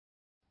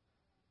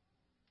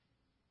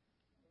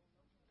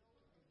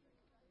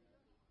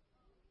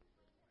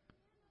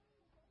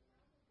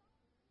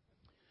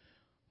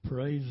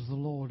Praise the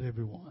Lord,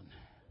 everyone.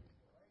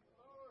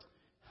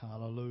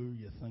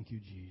 Hallelujah. Thank you,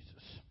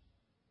 Jesus.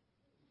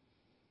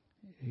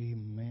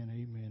 Amen,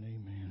 amen,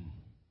 amen.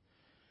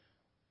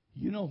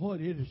 You know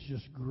what? It is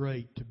just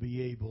great to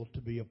be able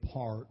to be a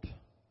part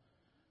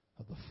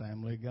of the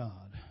family of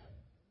God.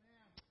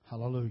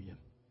 Hallelujah.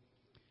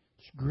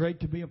 It's great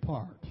to be a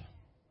part.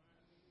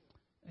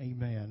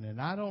 Amen. And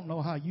I don't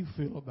know how you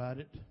feel about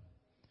it,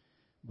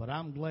 but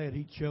I'm glad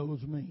He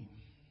chose me.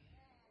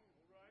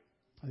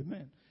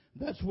 Amen.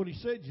 That's what He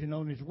said, you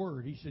know, in His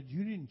Word. He said,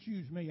 you didn't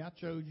choose me, I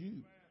chose you.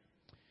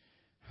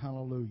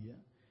 Hallelujah.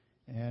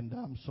 And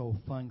I'm so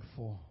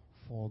thankful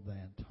for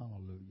that.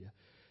 Hallelujah.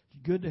 It's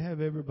good to have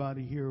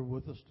everybody here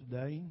with us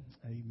today.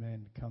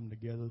 Amen. To come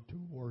together to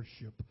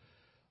worship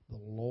the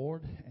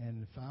Lord.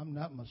 And if I'm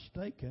not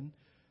mistaken,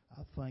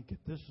 I think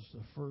that this is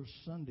the first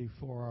Sunday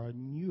for our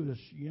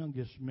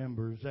youngest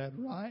member. Is that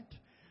right?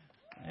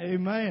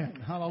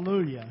 Amen.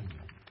 Hallelujah.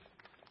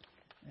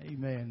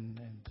 Amen.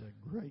 And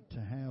great to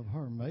have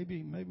her.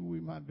 Maybe we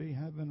might be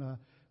having a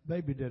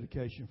baby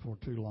dedication for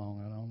too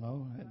long. I don't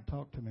know. Hadn't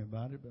talked to me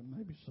about it, but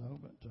maybe so.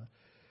 But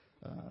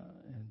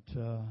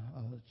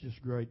it's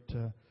just great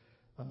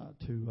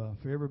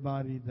for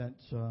everybody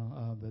that's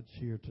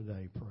here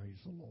today. Praise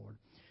the Lord.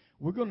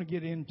 We're going to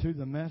get into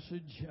the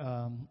message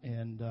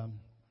and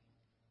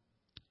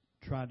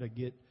try to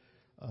get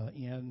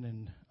in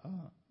and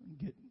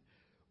get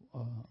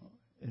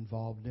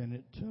involved in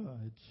it.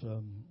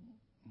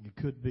 It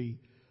could be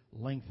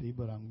lengthy,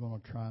 but I'm going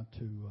to try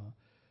to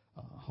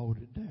hold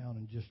it down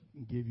and just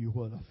give you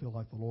what I feel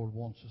like the Lord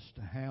wants us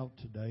to have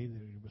today,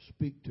 that He will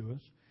speak to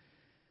us.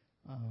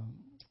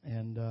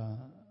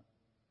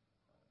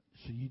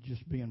 So you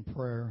just be in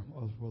prayer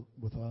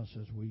with us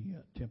as we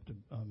attempt to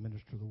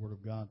minister the Word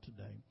of God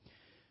today.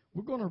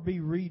 We're going to be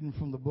reading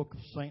from the book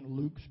of St.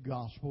 Luke's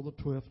Gospel,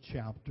 the 12th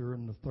chapter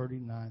and the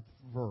 39th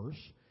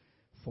verse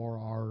for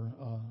our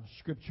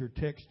scripture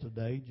text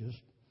today. Just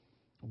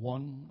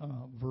one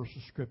verse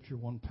of Scripture,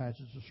 one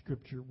passage of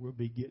Scripture. We'll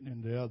be getting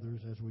into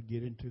others as we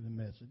get into the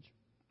message.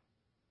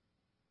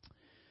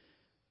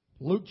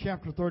 Luke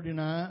chapter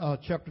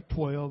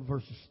 12,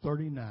 verses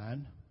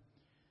 39.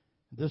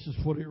 This is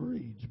what it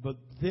reads.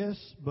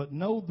 But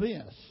know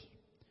this,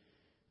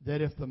 that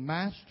if the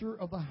master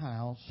of the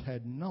house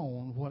had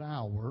known what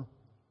hour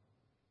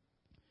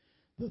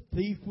the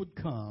thief would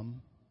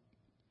come,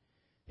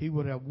 he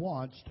would have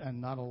watched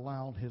and not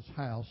allowed his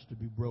house to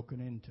be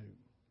broken into.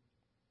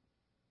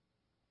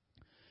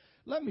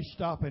 Let me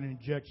stop and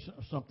inject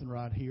something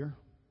right here.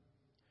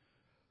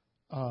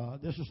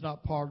 This is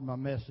not part of my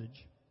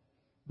message,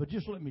 but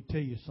just let me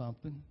tell you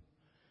something.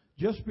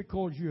 Just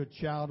because you're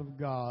a child of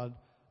God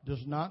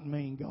does not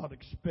mean God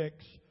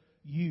expects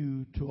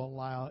you to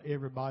allow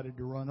everybody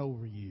to run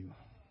over you.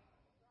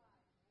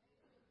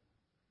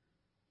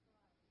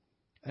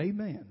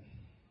 Amen.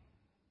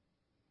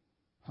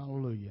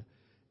 Hallelujah.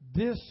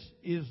 This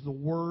is the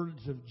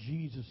words of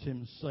Jesus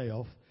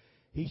Himself.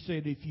 He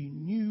said, if you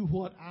knew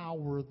what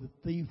hour the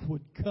thief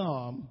would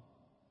come,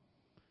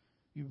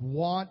 you'd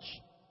watch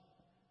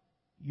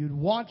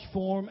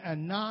for him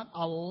and not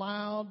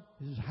allow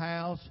his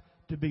house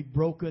to be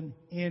broken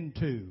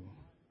into.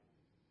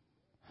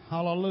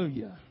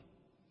 Hallelujah.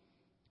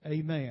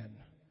 Amen.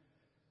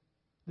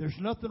 There's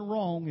nothing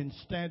wrong in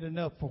standing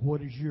up for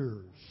what is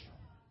yours.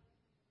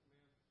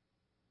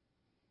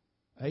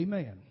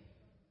 Amen.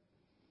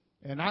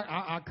 And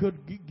I could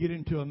get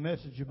into a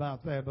message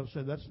about that, but I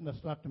said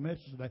that's not the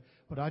message today.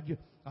 But I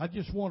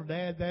just wanted to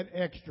add that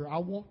extra. I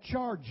won't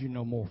charge you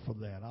no more for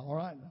that. All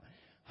right?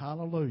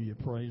 Hallelujah.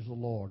 Praise the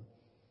Lord.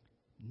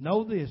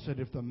 Know this, that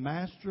if the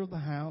master of the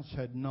house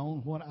had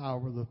known what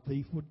hour the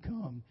thief would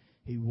come,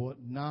 he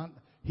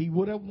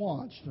would have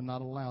watched and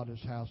not allowed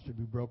his house to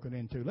be broken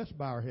into. Let's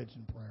bow our heads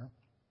in prayer.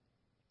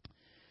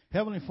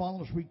 Heavenly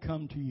Father, as we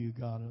come to you,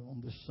 God,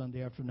 on this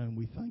Sunday afternoon,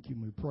 we thank you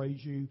and we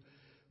praise you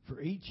for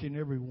each and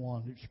every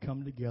one who's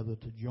come together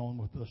to join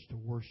with us to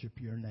worship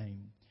your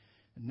name.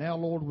 And now,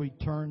 Lord, we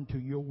turn to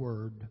your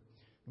word.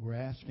 We're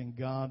asking,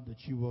 God,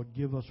 that you will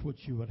give us what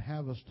you would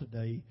have us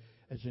today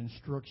as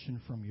instruction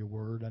from your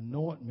word.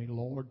 Anoint me,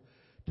 Lord,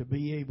 to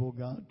be able,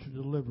 God, to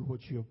deliver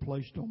what you have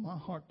placed on my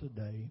heart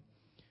today.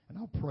 And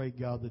I pray,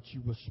 God, that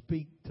you will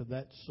speak to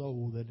that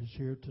soul that is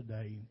here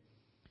today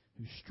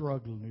who's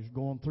struggling, who's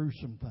going through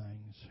some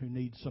things, who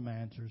needs some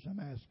answers.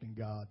 I'm asking,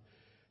 God,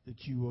 that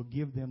you will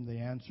give them the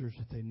answers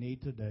that they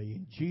need today.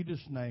 In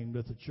Jesus' name,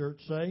 let the church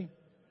say,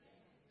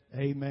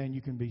 amen.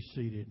 You can be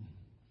seated.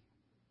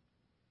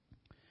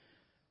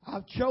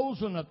 I've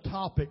chosen a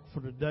topic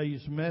for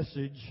today's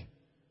message,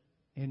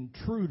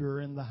 intruder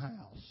in the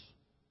house.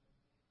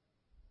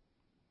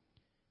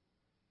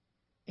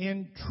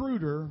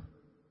 Intruder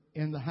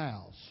in the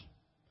house.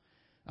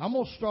 I'm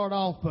going to start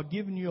off by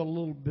giving you a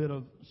little bit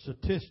of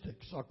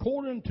statistics.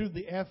 According to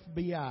the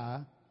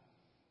FBI,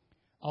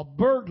 a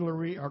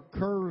burglary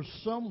occurs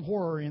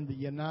somewhere in the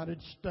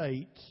United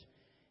States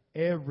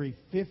every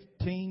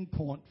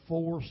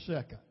 15.4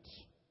 seconds.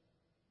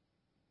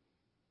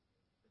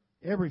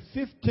 Every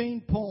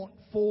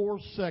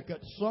 15.4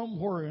 seconds,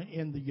 somewhere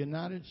in the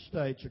United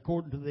States,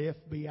 according to the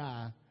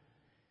FBI,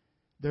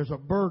 there's a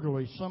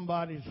burglary.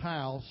 Somebody's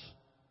house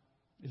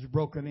is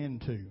broken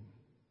into.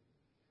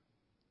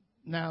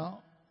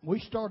 Now, we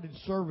started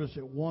service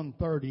at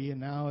 1:30, and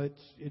now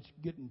it's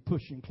getting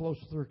pushing close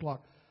to 3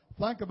 o'clock.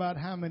 Think about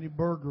how many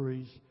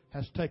burglaries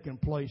has taken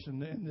place in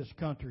this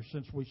country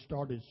since we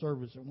started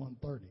service at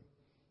 1:30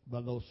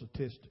 by those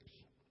statistics.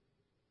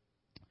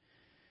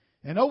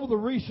 And over the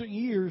recent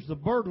years, the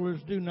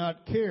burglars do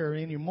not care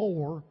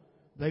anymore.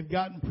 They've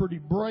gotten pretty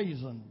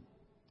brazen.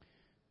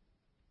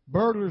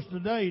 Burglars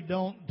today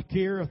don't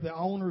care if the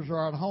owners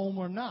are at home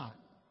or not.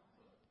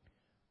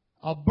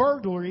 A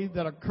burglary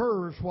that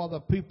occurs while the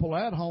people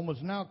are at home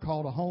is now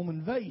called a home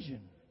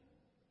invasion.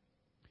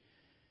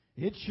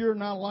 It's sure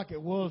not like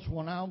it was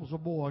when I was a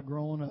boy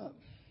growing up.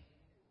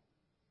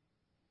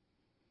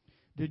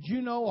 Did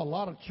you know a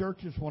lot of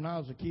churches when I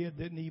was a kid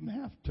didn't even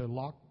have to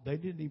lock, they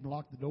didn't even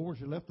lock the doors.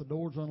 They left the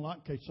doors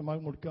unlocked in case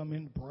somebody wanted to come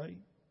in to pray.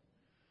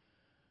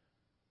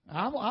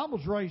 I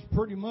was raised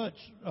pretty much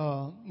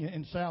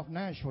in South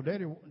Nashville.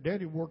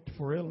 Daddy worked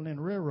for L&N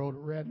Railroad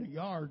at Radney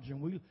Yards,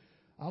 and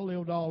I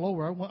lived all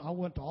over. I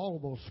went to all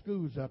of those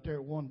schools out there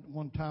at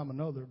one time or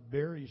another.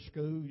 Berry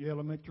School,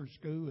 elementary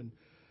school, and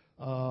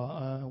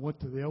I went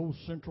to the old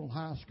Central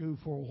High School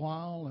for a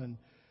while, and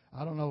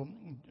I don't know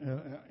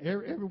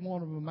every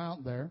one of them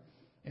out there.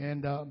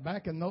 And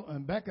back in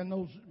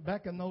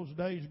those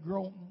days,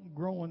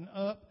 growing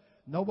up,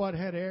 nobody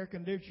had air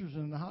conditioners.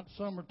 In the hot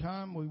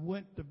summertime, we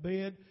went to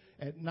bed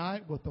at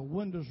night with the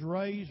windows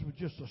raised with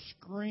just a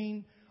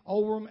screen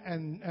over them,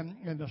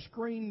 and the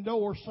screen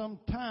door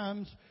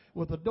sometimes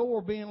with the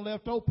door being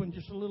left open,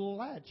 just a little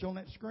latch on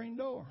that screen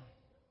door.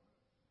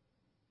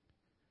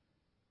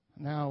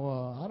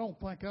 Now, I don't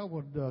think I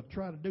would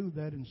try to do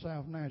that in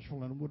South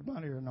Nashville and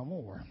Woodbine area no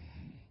more.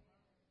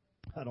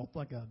 I don't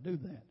think I'd do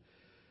that.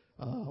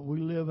 We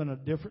live in a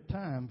different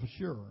time for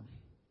sure.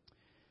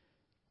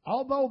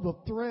 Although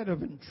the threat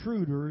of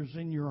intruders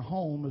in your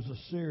home is a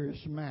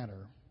serious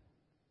matter,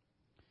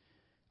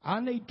 I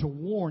need to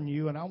warn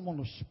you, and I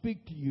want to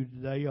speak to you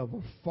today of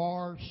a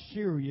far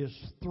serious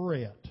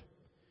threat.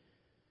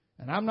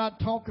 And I'm not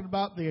talking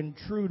about the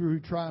intruder who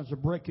tries to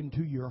break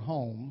into your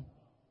home.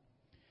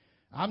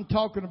 I'm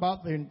talking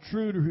about the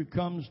intruder who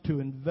comes to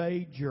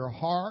invade your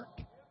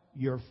heart,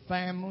 your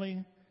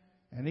family,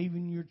 and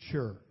even your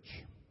church.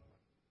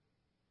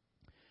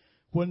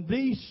 When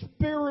these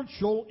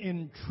spiritual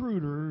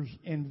intruders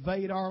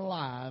invade our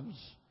lives,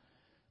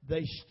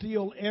 they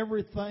steal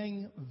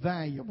everything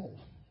valuable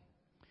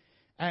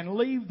and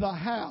leave the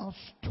house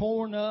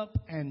torn up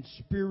and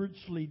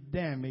spiritually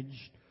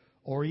damaged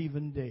or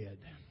even dead.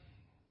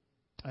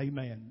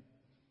 Amen.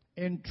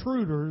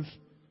 Intruders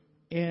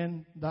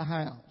in the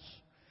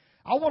house.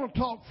 I want to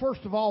talk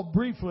first of all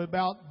briefly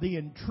about the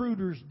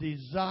intruder's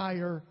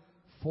desire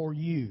for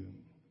you.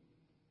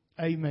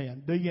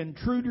 Amen. The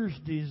intruder's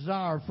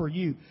desire for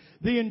you.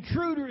 The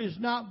intruder is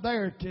not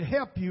there to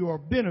help you or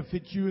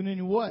benefit you in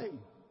any way.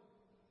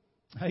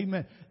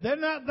 Amen. They're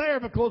not there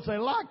because they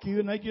like you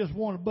and they just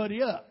want to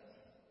buddy up.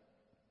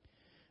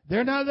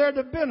 They're not there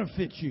to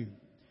benefit you.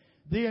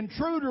 The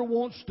intruder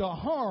wants to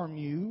harm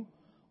you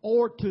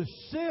or to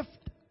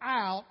sift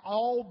out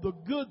all the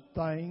good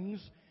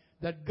things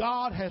that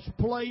God has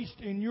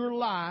placed in your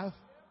life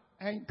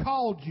and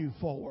called you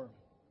for.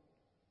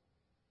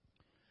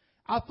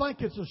 I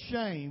think it's a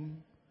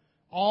shame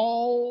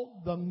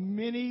all the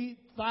many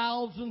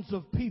thousands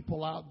of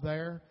people out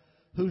there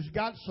who's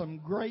got some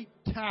great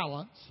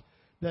talents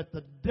that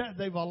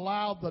they've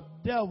allowed the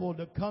devil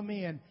to come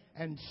in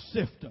and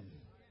sift them.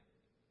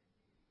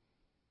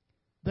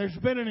 There's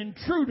been an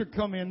intruder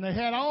come in. They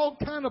had all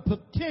kind of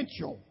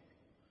potential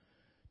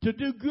to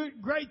do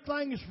great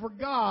things for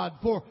God,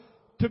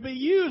 to be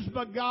used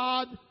by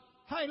God.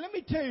 Hey, let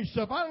me tell you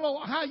something. I don't know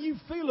how you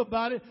feel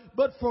about it,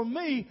 but for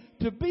me,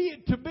 to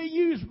be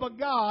used by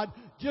God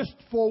just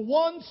for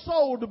one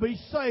soul to be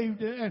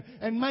saved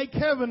and make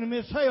heaven and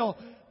miss hell,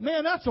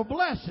 man, that's a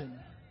blessing.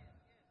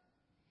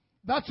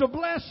 That's a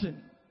blessing.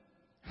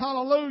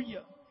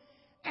 Hallelujah.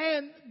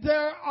 And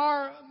there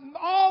are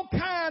all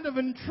kind of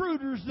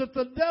intruders that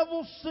the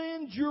devil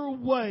sends your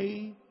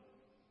way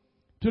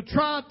to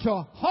try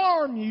to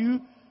harm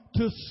you,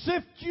 to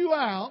sift you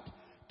out,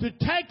 to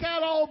take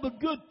out all the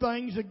good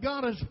things that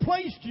God has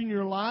placed in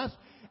your life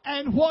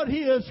and what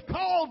He has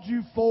called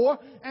you for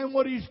and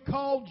what He's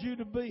called you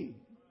to be.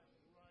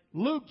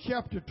 Luke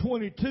chapter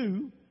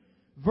 22,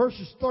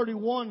 verses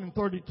 31 and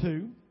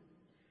 32.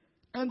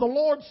 And the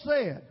Lord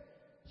said,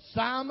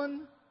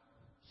 Simon,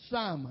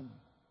 Simon,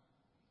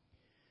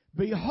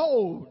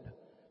 behold,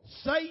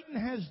 Satan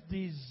has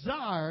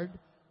desired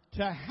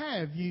to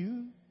have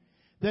you,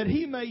 that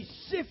he may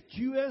sift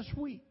you as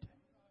wheat.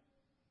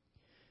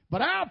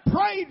 But I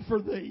prayed for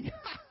thee,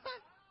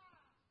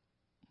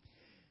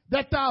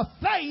 that thy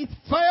faith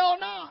fail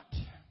not.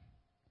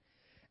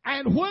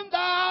 And when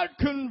thou art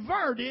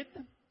converted,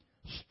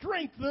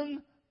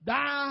 strengthen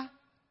thy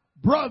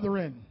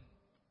brethren.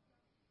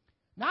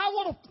 Now,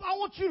 I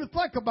want you to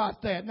think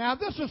about that. Now,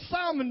 this is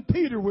Simon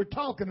Peter we're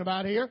talking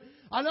about here.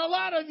 And a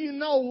lot of you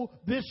know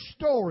this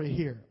story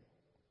here.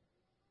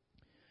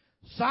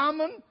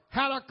 Simon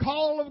had a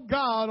call of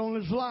God on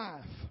his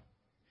life.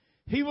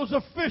 He was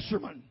a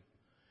fisherman.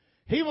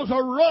 He was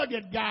a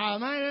rugged guy,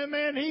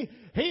 man.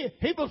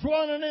 He was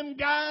one of them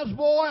guys,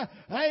 boy.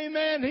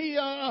 Amen. He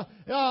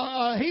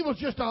was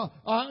just a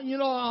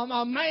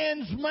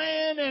man's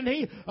man, and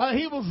he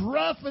was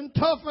rough and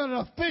tough and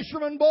a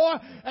fisherman boy.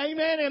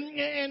 Amen.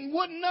 And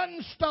wouldn't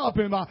nothing stop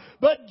him.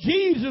 But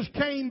Jesus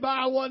came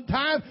by one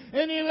time,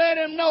 and he let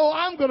him know,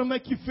 I'm going to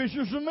make you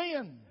fishers of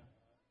men.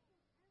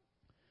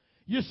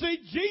 You see,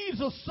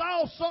 Jesus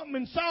saw something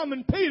in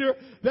Simon Peter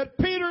that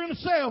Peter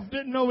himself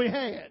didn't know he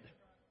had.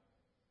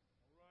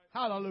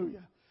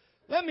 Hallelujah.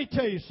 Let me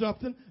tell you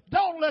something.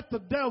 Don't let the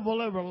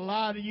devil ever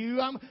lie to you.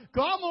 I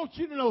want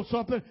you to know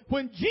something.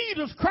 When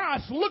Jesus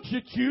Christ looks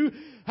at you,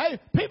 hey,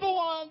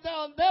 people,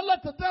 they'll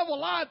let the devil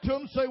lie to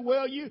them and say,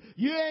 well, you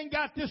ain't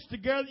got this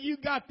together. You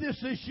got this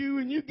issue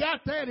and you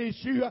got that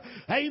issue.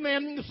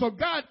 Amen. So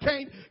God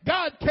can't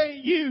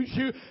use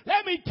you.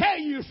 Let me tell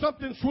you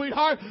something,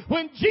 sweetheart.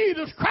 When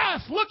Jesus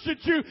Christ looks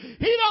at you,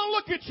 He don't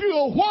look at you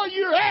or where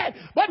you're at,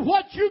 but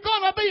what you're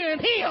going to be in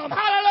Him.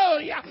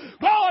 Hallelujah.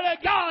 Glory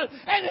to God.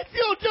 And if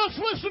you'll just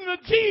listen to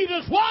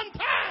Jesus one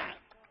time.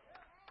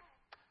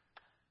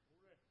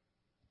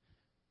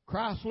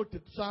 Christ looked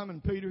at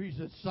Simon Peter. He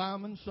said,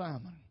 Simon,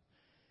 Simon,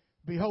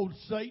 behold,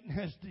 Satan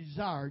has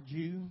desired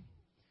you.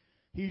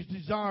 He's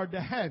desired to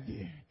have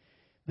you,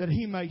 that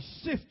he may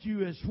sift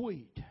you as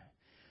wheat.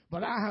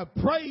 But I have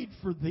prayed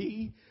for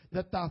thee,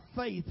 that thy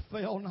faith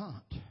fail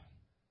not.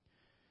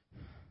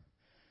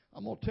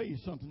 I'm going to tell you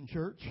something,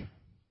 church.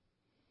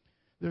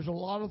 There's a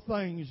lot of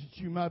things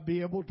that you might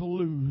be able to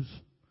lose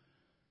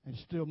and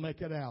still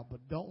make it out.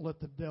 But don't let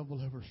the devil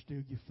ever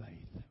steal your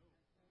faith.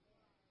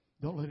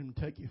 Don't let him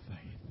take your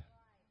faith.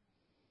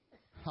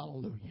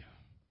 Hallelujah.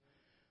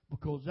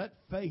 Because that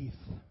faith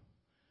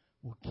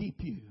will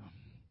keep you.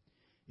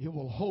 It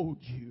will hold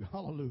you.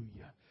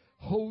 Hallelujah.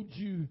 Hold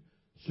you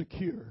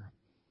secure.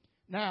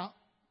 Now,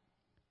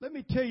 let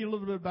me tell you a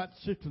little bit about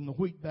sifting the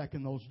wheat back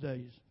in those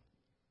days.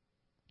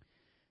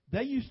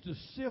 They used to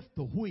sift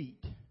the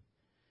wheat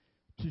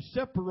to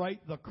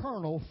separate the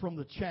kernel from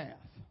the chaff.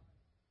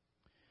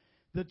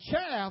 The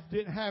chaff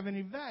didn't have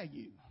any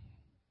value.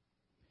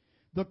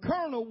 The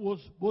kernel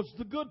was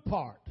the good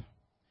part.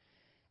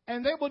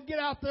 And they would get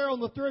out there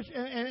on the thresh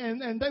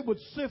and they would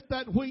sift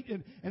that wheat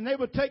and they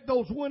would take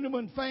those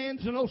windmill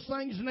fans and those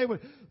things and they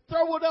would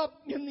throw it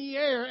up in the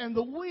air and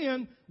the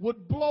wind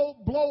would blow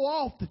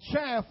off the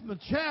chaff and the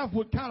chaff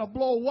would kind of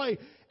blow away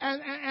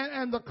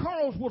and the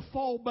kernels would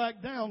fall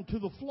back down to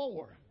the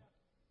floor.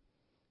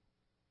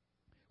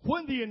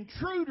 When the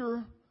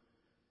intruder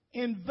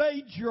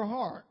invades your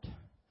heart,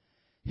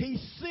 he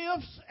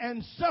sifts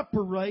and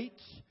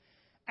separates,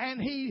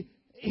 and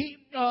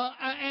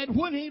and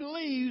when he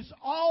leaves,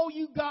 all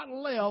you got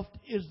left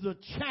is the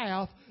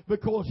chaff,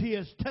 because he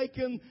has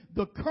taken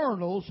the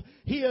kernels.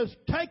 He has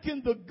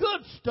taken the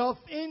good stuff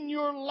in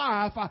your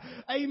life,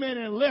 amen,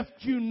 and left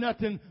you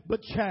nothing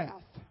but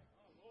chaff.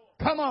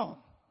 Come on.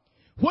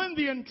 When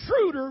the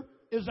intruder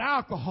is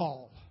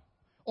alcohol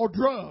or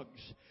drugs,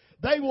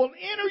 they will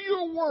enter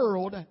your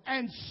world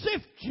and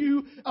sift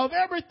you of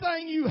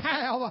everything you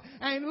have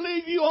and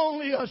leave you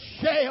only a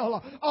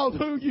shell of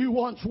who you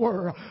once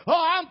were.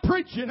 Oh, I'm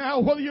preaching now,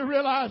 whether you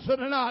realize it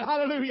or not.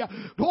 Hallelujah.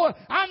 Lord,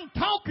 I'm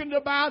talking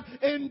about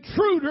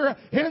intruder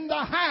in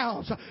the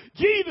house.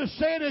 Jesus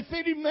said if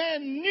any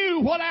man knew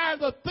what hour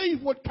the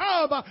thief would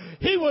come,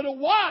 he would have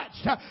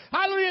watched.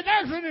 Hallelujah.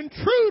 There's an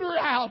intruder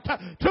out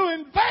to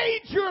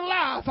invade your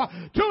life,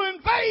 to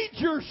invade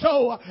your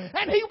soul,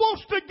 and he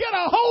wants to get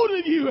a hold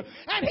of you.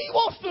 And he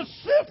wants to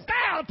sift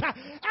out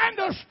and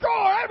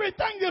destroy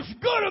everything that's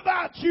good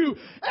about you.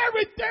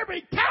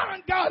 Every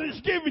talent God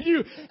has given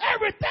you.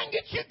 Everything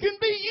that you can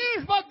be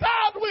used by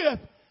God with.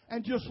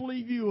 And just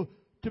leave you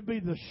to be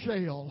the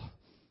shell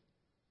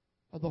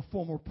of the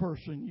former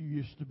person you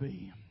used to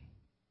be.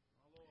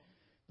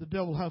 The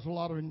devil has a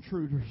lot of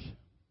intruders.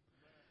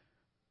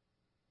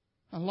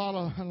 And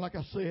like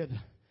I said,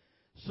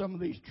 some of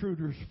these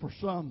intruders for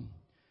some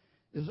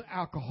is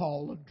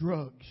alcohol or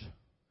drugs.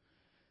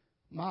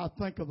 I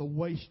think of the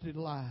wasted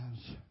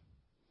lives.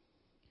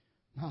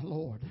 My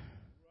Lord.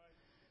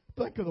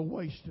 Think of the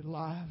wasted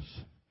lives.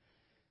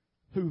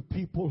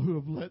 People who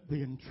have let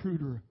the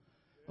intruder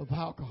of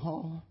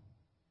alcohol.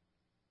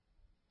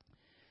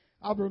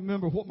 I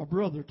remember what my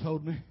brother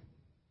told me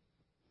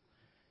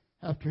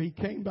after he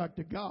came back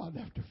to God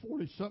after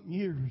 40-something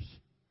years.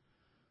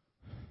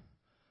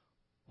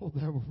 Oh,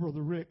 there was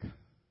Brother Rick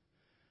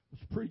was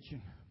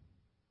preaching.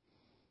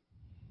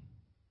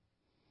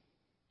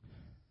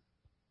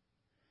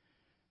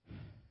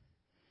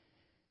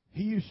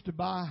 He used to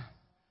buy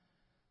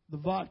the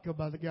vodka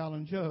by the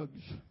gallon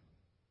jugs.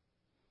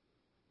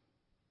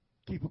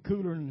 Keep a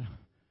cooler in the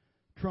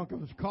trunk of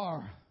his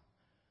car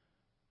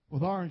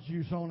with orange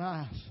juice on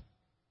ice.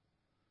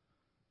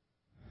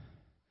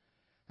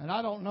 And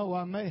I don't know,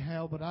 I may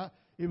have, but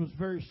it was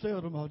very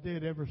seldom I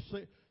did ever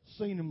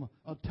seen him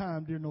a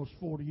time during those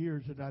 40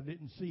 years that I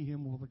didn't see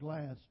him with a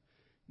glass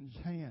in his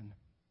hand.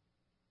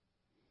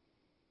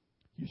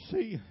 You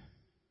see,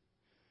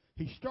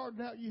 he started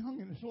out young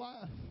in his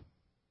life,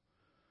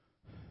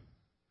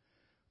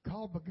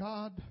 called by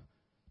God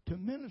to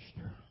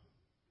minister.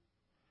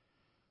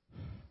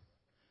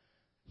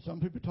 Some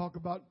people talk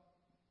about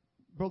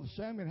Brother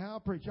Samuel and how I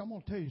preach. I'm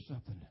going to tell you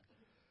something.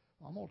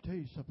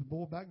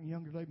 Boy, back in the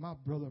younger days, my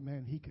brother,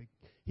 man,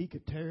 he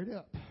could tear it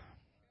up.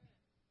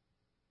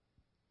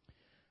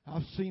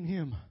 I've seen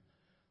him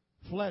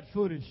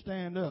flat-footed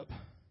stand up,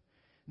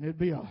 and there'd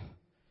be a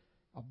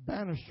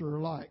banister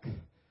like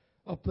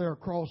up there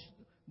across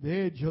the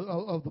edge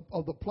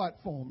of the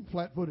platform,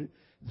 flat-footed.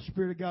 The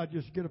Spirit of God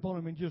just get upon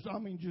him and just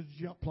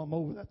jump plumb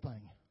over that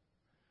thing.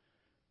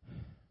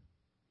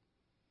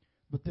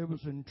 But there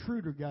was an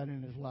intruder got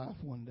in his life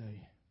one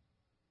day.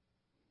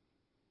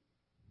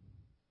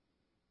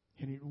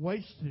 And it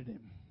wasted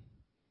him.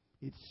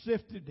 It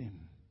sifted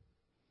him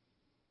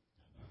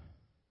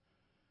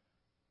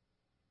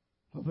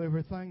of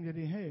everything that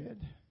he had.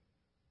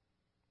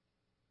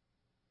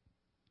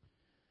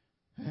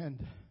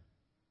 And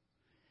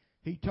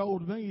he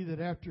told me that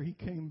after he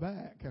came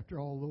back, after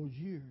all those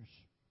years,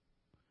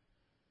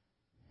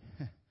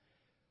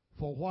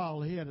 for a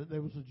while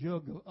there was a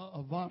jug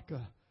of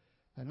vodka.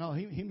 And no,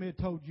 he may have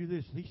told you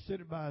this. He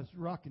sat by his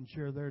rocking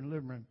chair there in the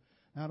living room.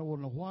 I don't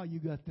want to know why you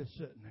got this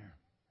sitting there.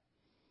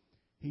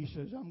 He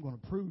says, I'm going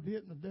to prove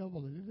it and the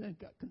devil that it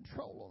ain't got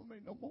control on me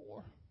no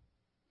more.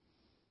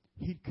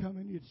 He'd come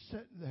in, he'd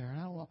sit there.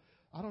 And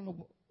I don't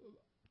know,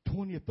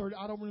 20 or 30,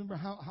 I don't remember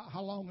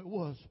how long it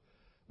was.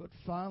 But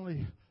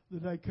finally, the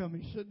day come,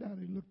 he sat down,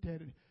 he looked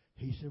at it.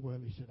 He said,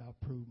 I'll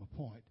prove my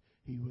point.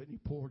 He went and he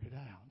poured it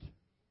out.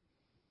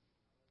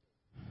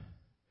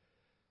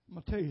 I'm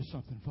going to tell you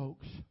something,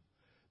 folks.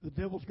 The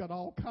devil's got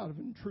all kinds of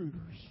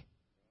intruders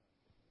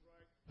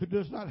who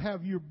does not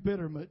have your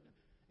betterment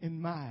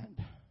in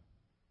mind.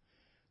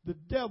 The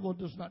devil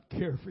does not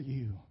care for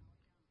you.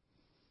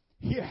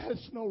 He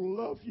has no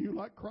love for you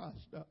like Christ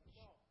does.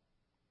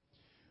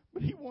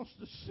 But he wants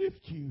to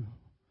sift you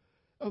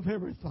of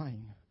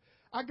everything.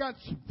 I got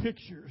some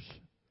pictures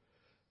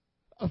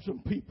of some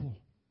people.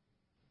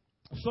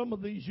 Some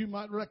of these you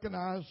might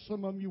recognize,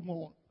 some of them you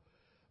won't.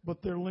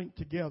 But they're linked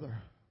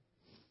together.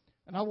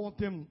 And I want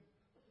them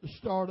to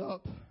start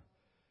up,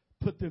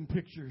 put them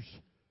pictures.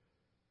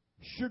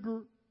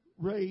 Sugar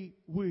Ray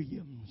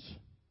Williams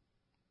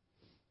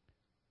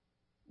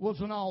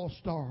was an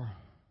all-star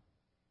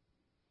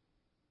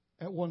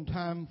at one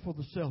time for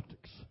the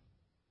Celtics.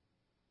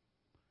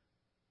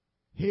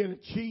 He had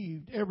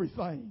achieved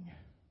everything,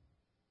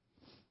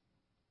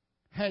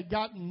 had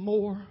gotten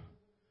more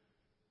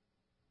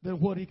than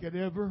what he could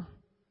ever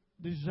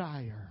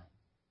desire.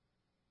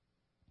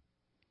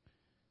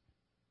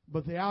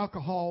 But the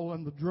alcohol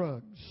and the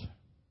drugs,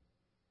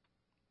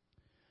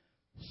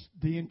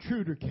 the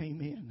intruder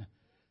came in,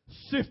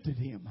 sifted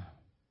him.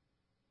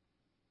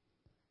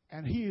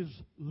 And he is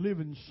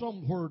living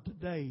somewhere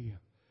today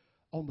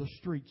on the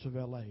streets of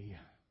L.A.,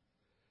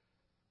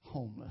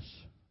 homeless.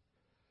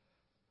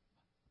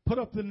 Put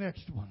up the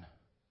next one.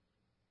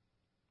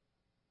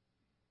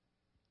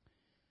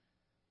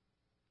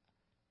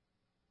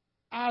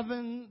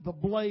 Ivan the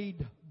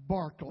Blade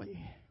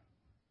Barkley.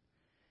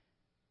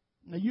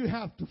 Now you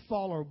have to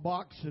follow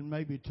boxing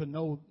maybe to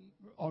know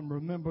or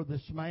remember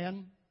this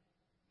man.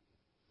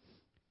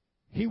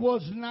 He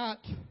was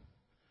not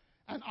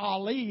an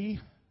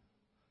Ali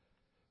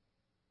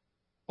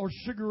or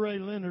Sugar Ray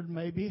Leonard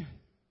maybe.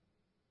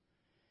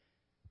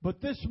 But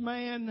this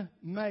man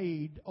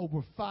made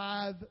over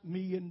 $5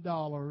 million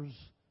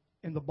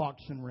in the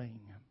boxing ring.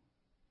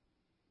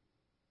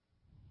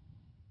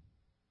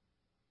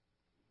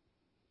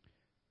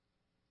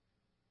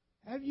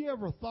 Have you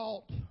ever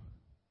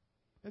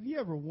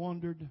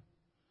wondered,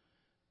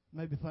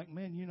 maybe think,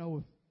 man, you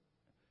know,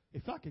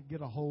 if I could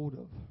get a hold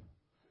of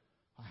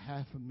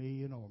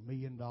 $500,000 or $1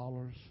 million,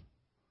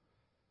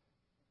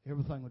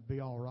 everything would be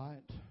all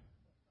right?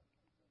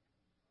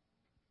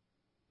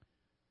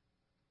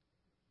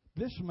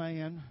 This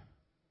man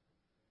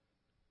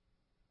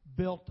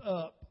built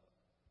up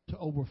to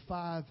over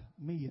 $5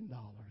 million.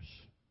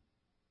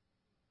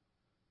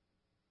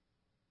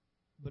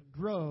 But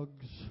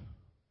drugs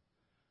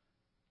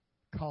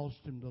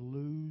caused him to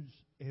lose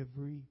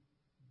every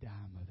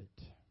dime of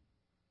it.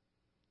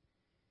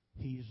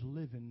 He's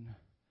living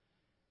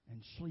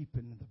and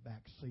sleeping in the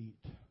back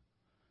seat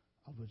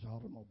of his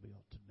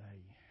automobile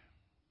today.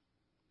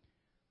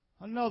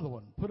 Another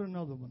one. Put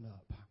another one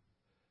up.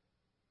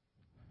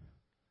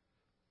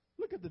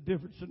 Look at the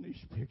difference in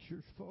these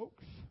pictures,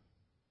 folks.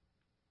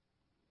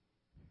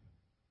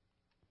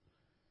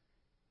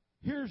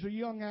 Here's a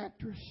young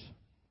actress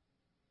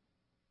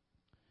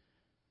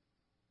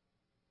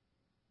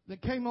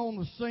that came on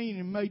the scene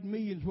and made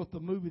millions with the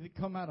movie that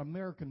come out,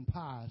 American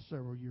Pie,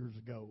 several years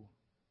ago.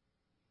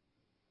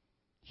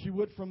 She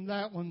went from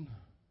that one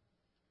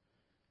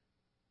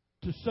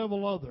to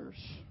several others.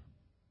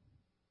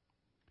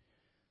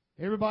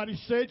 Everybody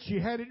said she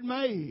had it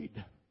made.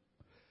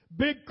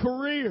 Big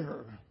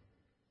career.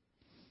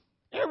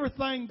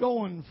 Everything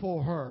going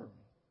for her.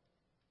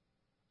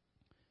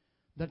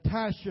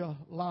 Natasha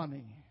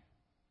Lonnie.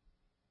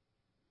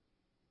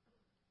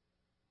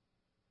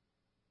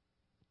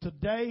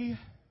 Today,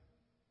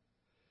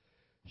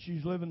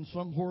 she's living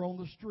somewhere on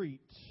the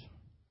streets,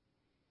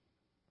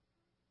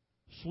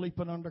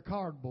 sleeping under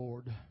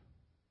cardboard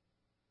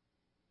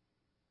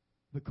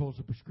because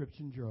of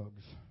prescription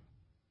drugs.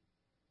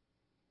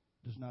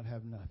 Does not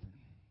have nothing.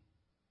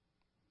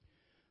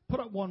 Put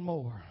up one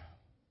more.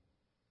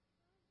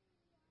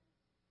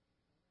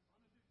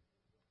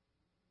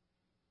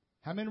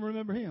 How many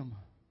remember him?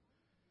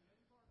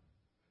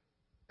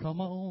 Come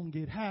on,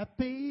 get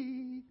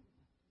happy.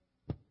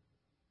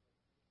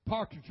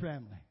 Partridge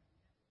Family.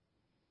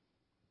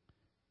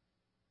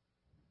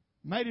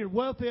 Made it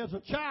wealthy as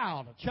a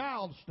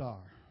child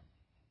star.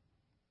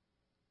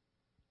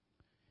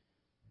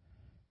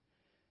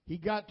 He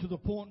got to the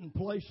point and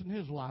place in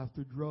his life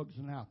through drugs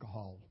and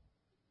alcohol.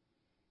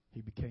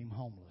 He became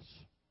homeless.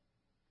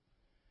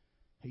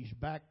 He's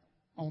back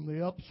on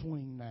the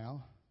upswing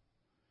now,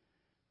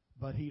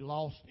 but he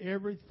lost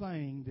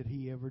everything that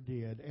he ever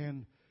did.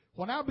 And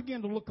when I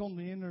began to look on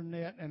the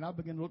internet and I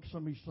began to look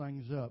some of these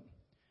things up,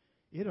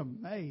 it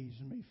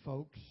amazed me,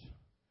 folks,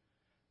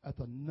 at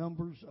the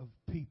numbers of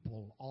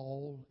people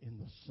all in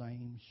the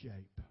same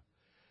shape.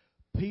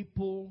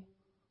 People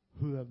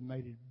who have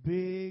made it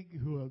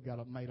big, who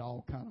have made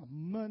all kind of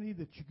money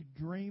that you could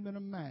dream and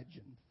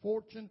imagine,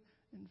 fortune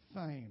and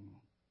fame.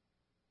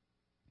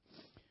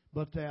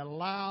 But they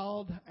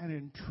allowed an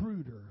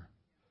intruder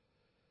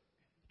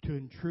to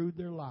intrude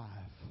their life.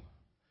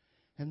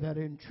 And that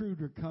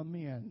intruder come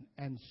in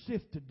and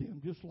sifted them,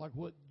 just like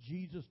what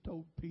Jesus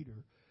told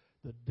Peter.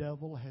 The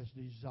devil has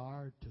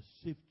desired to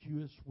sift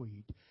you as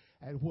wheat.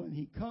 And when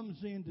he comes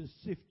in to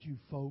sift you,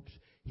 folks,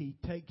 he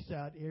takes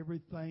out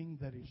everything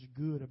that is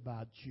good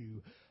about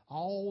you.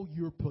 All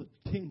your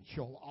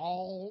potential,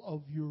 all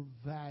of your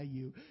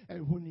value.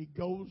 And when he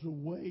goes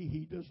away,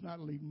 he does not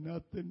leave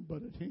nothing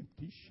but an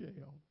empty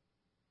shell.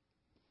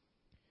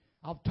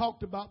 I've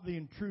talked about the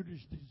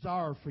intruder's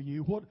desire for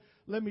you.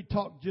 Let me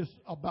talk just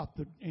about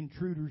the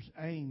intruder's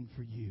aim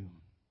for you.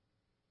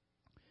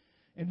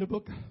 In the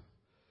book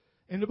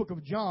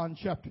of John,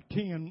 chapter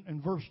 10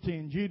 and verse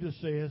 10, Jesus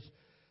says,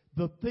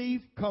 "The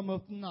thief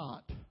cometh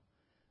not,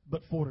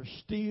 but for to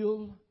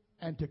steal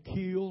and to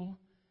kill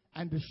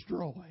and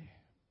destroy.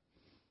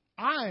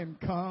 I am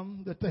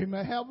come that they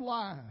may have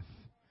life,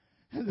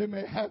 and they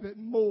may have it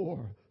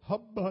more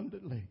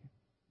abundantly."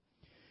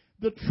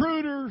 The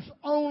intruder's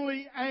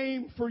only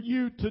aim for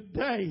you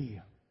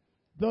today,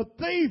 the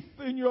thief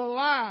in your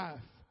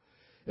life,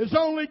 is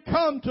only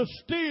come to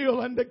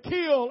steal and to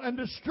kill and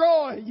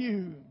destroy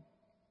you.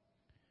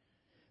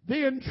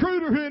 The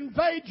intruder who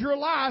invades your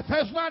life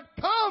has not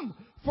come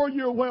for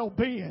your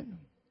well-being.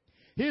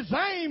 His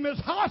aim is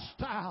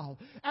hostile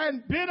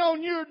and bent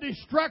on your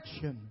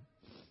destruction.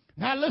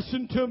 Now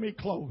listen to me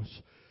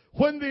close.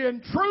 When the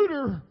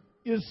intruder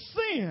is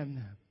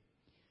sin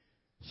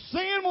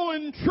will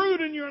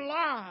intrude in your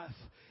life,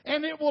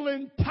 and it will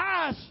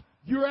entice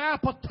your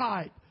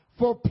appetite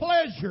for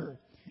pleasure,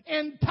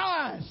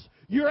 entice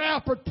your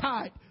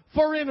appetite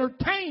for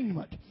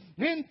entertainment,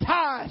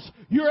 entice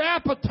your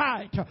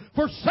appetite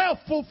for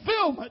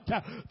self-fulfillment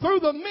through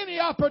the many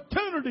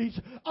opportunities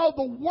of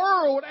the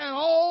world and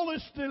all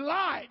its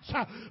delights.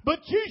 But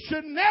you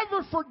should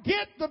never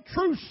forget the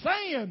true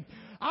saying.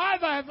 I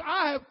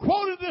have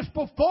quoted this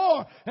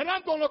before, and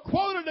I'm going to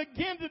quote it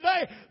again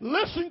today.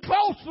 Listen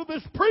close to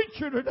this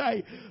preacher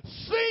today.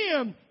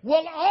 Sin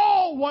will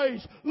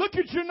always, look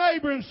at your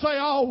neighbor and say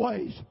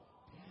always.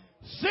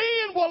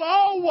 Sin will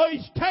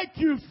always take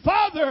you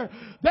further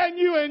than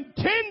you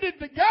intended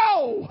to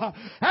go.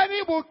 And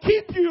it will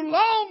keep you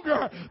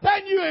longer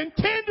than you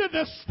intended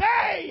to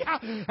stay.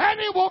 And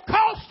it will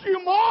cost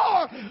you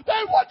more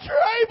than what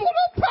you're able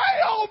to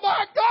pay. Oh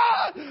my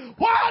God!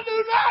 Why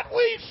do not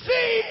we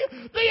see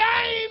the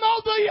aim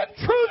of the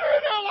intruder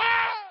in our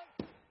life?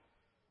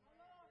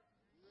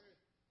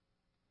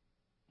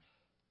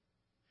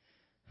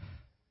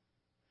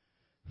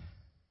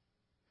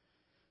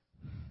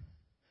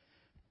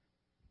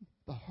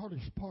 The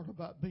hardest part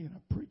about being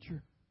a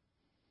preacher,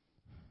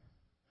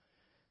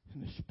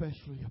 and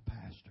especially a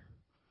pastor,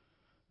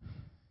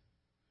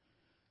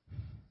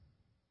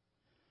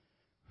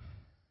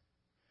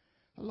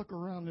 I look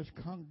around this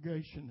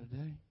congregation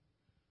today.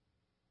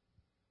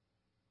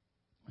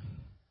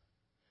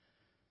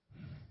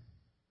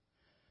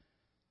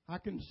 I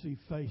can see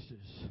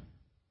faces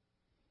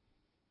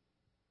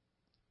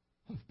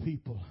of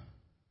people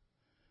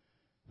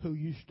who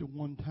used to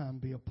one time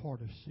be a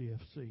part of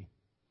CFC.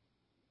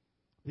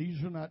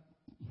 These are not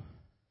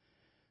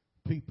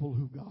people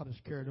who God has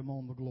carried them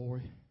on the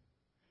glory.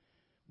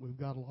 We've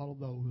got a lot of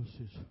those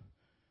as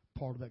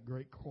part of that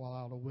great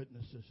cloud of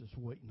witnesses that's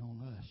waiting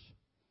on us.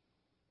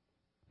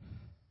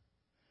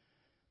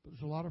 But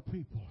there's a lot of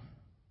people.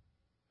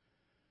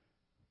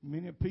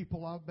 Many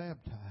people I've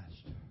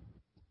baptized.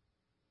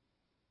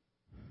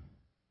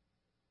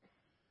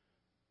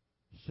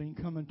 seen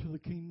come into the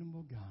kingdom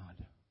of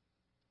God,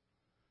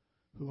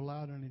 who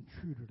allowed an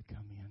intruder to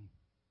come in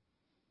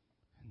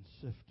and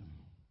sift them.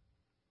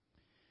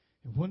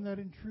 And when that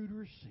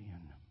intruder is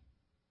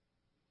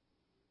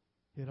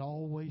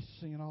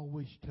sin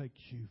always takes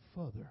you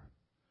further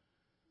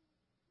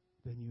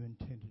than you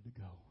intended to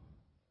go.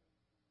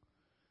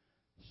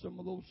 Some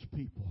of those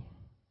people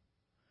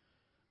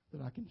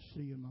that I can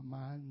see in my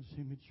mind's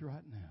image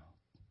right now,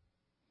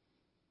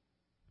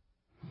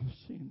 I've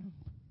seen them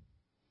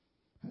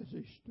as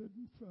they stood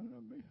in front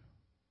of me,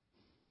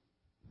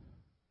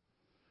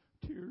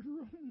 tears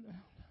running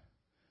down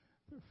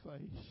their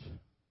face,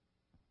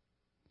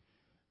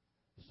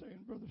 saying,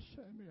 Brother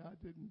Sammy, I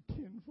didn't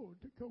intend for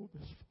it to go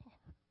this far.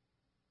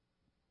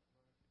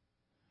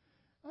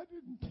 I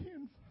didn't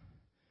intend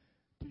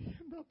to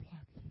end up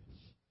like this.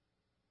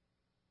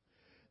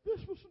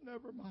 This was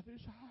never my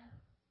desire.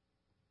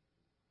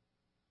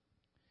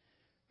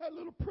 That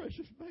little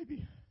precious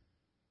baby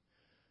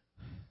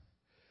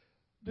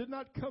did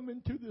not come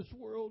into this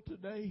world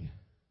today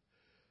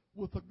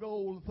with a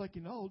goal of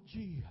thinking, oh,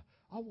 gee,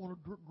 I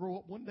want to grow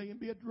up one day and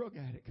be a drug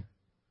addict.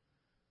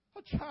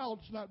 A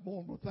child's not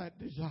born with that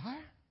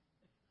desire.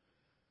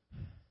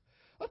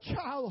 A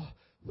child,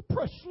 the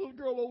precious little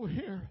girl over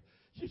here,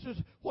 she says,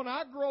 when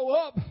I grow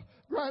up,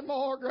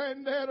 Grandma or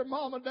Granddad or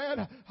Mom and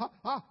Dad,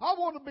 I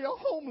want to be a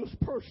homeless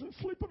person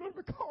sleeping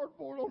under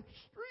cardboard on the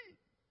street.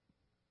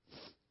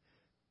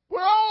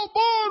 We're all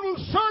born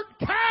with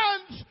certain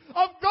kinds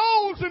of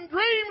goals and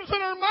dreams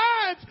in our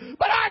minds,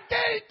 but I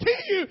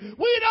guarantee you,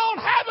 we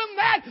don't have them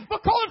that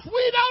because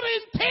we don't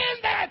intend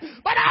that.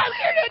 But I'm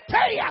here to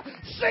tell you,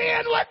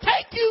 sin will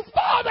take you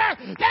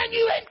farther than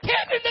you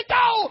intended to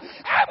go,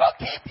 and will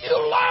keep you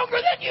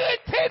longer than you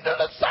intended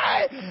to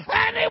stay,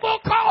 and it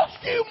will cost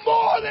you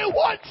more than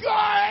what you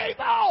are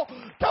able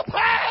to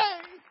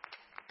pay.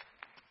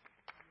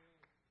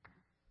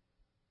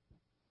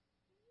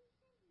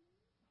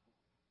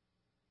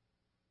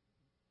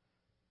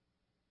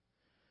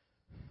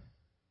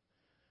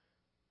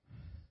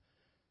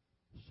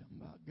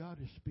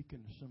 God is speaking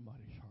to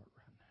somebody's heart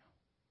right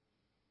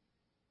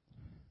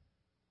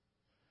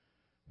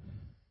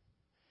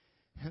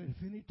now. And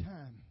if any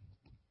time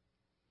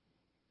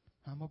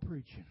I'm a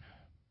preaching,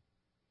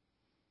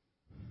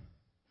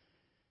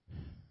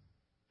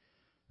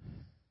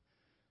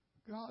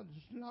 God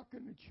is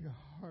knocking at your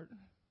heart,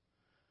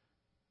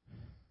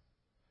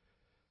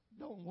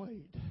 don't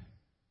wait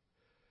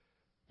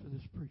till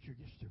this preacher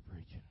gets through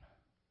preaching.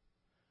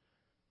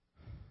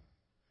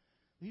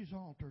 These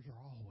altars are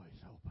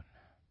always open.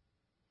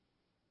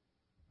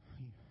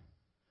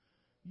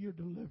 Your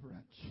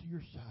deliverance,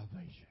 your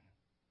salvation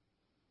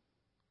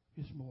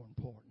is more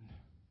important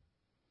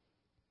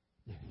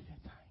than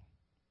anything.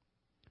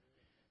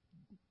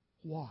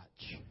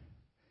 Watch.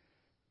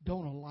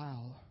 Don't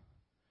allow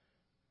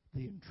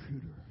the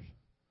intruders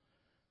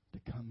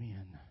to come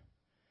in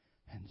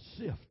and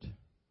sift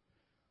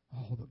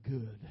all the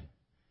good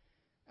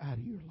out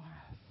of your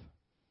life.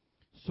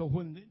 So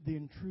when the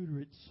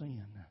intruder is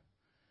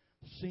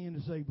sin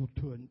is able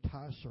to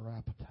entice our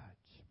appetites.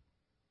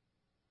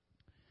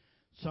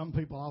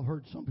 I've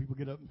heard some people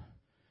get up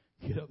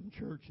in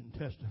church and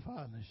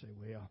testify, and they say,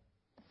 well,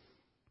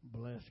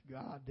 bless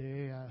God,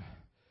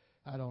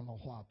 I don't know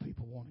why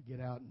people want to get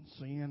out and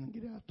sin and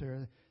get out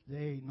there. There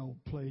ain't no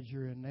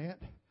pleasure in that.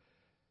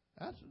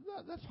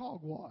 That's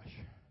hogwash.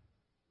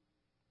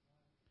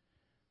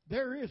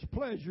 There is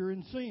pleasure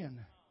in sin.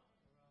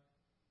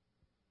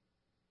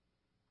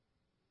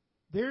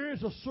 There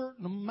is a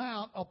certain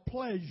amount of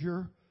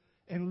pleasure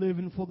in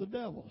living for the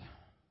devil.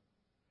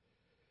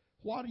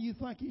 Why do you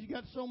think he's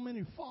got so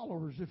many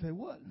followers if he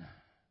wasn't?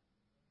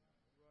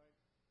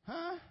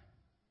 Huh?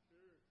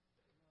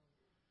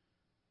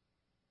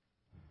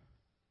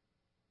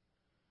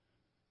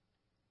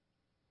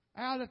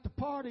 Out at the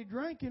party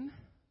drinking,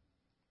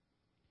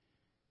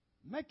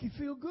 make you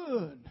feel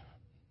good.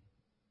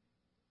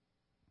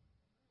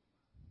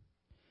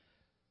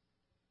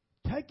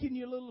 Taking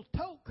your little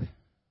toke,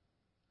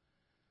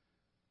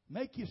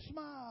 make you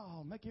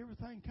smile, make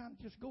everything kind of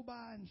just go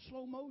by in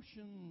slow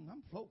motion.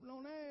 I'm floating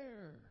on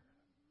air.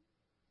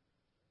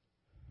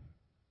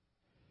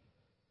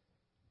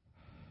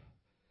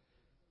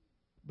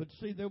 But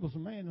see, there was a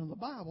man in the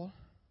Bible.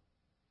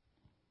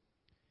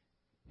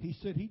 He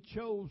said he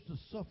chose to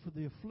suffer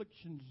the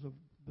afflictions of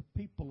the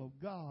people of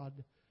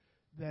God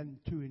than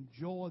to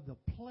enjoy the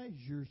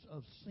pleasures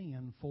of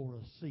sin for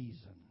a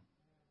season.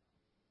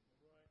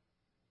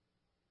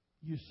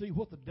 You see,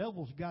 what the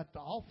devil's got to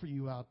offer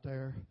you out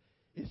there,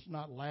 it's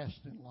not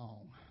lasting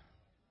long.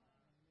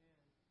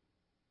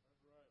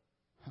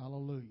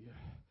 Hallelujah.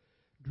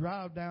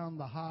 Drive down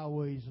the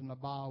highways and the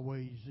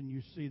byways and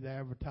you see the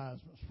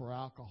advertisements for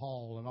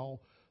alcohol and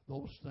all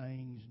those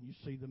things, and you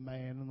see the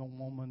man and the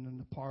woman and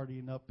the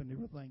partying up and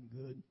everything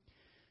good,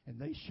 and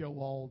they show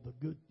all the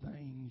good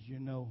things, you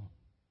know.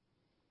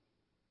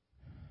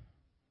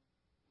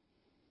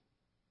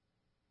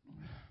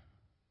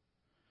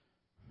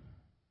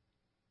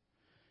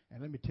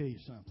 And let me tell you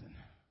something.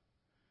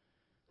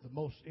 The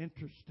most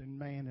interesting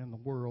man in the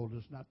world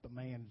is not the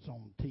man that's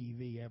on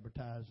TV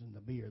advertising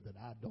the beer that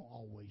I don't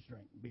always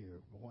drink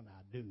beer, but when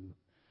I do,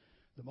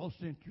 the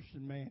most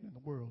interesting man in the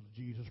world is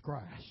Jesus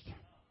Christ.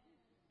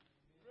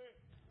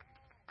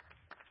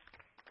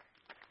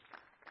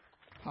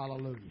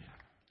 Hallelujah.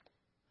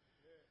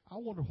 I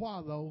wonder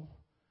why, though,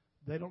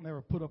 they don't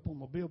ever put up on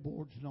the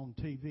billboards and on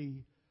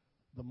TV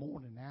the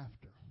morning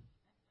after.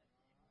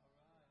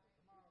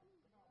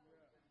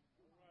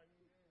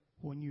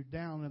 When you're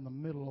down in the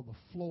middle of the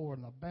floor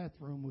in the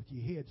bathroom with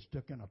your head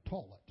stuck in a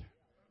toilet.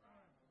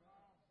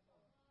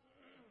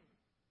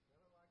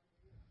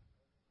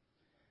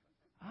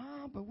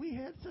 But we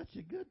had such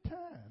a good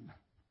time.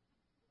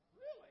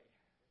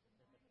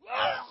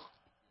 Really?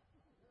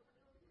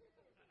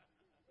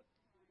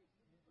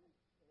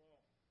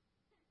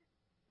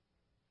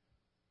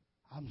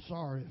 I'm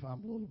sorry if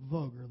I'm a little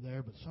vulgar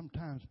there, but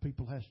sometimes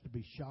people has to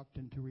be shocked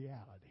into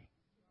reality.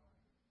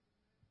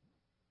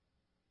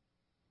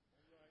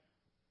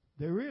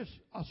 There is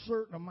a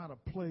certain amount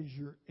of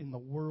pleasure in the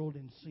world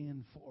and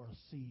sin for a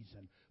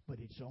season, but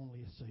it's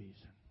only a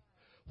season.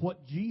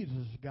 What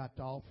Jesus got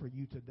to offer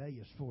you today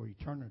is for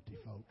eternity,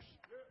 folks.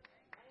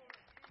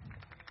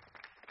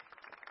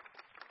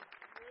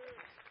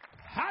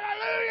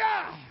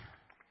 Hallelujah!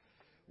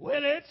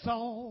 Well, it's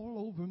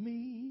all over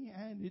me,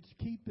 and it's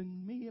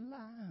keeping me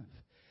alive.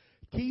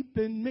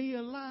 Keeping me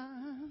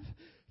alive.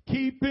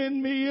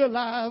 Keeping me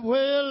alive.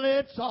 Well,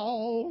 it's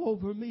all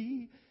over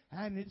me,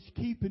 and it's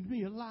keeping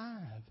me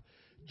alive.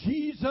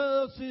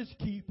 Jesus is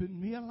keeping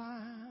me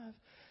alive.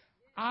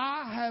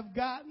 I have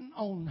gotten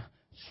on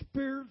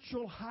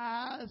spiritual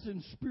highs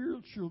and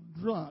spiritual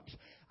drunks.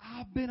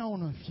 I've been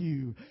on a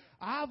few.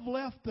 I've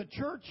left the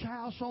church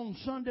house on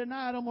Sunday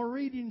night on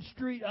Meridian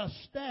Street a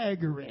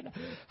staggering.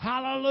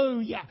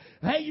 Hallelujah.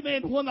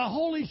 Amen. When the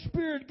Holy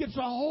Spirit gets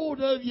a hold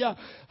of you,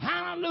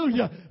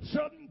 hallelujah.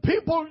 Some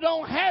people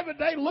don't have it.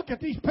 They look at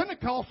these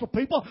Pentecostal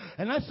people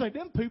and they say,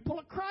 them people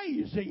are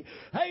crazy.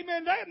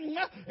 Amen.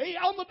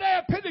 On the day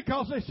of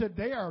Pentecost, they said,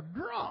 they are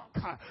drunk.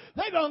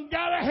 They done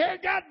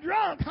got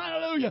drunk.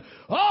 Hallelujah.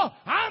 Oh,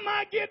 I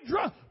might get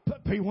drunk.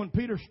 When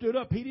Peter stood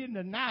up, he didn't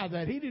deny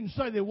that. He didn't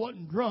say they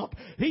wasn't drunk.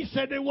 He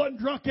said they wasn't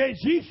drunk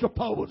as ye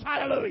suppose.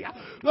 Hallelujah.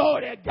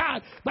 Lord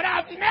God. But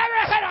I've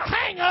never had a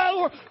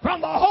hangover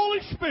from the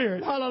Holy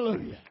Spirit.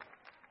 Hallelujah.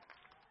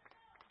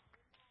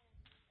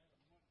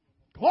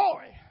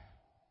 Glory.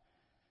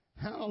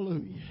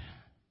 Hallelujah.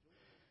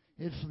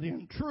 It's the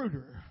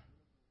intruder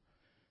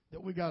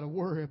that we got to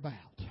worry about.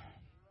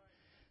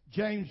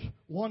 James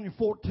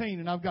 1:14,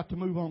 and I've got to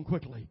move on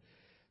quickly.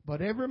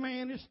 But every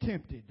man is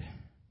tempted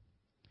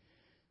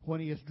when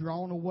he is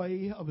drawn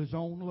away of his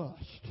own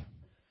lust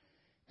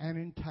and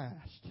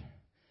enticed.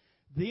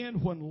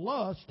 Then when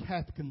lust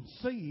hath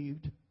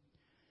conceived,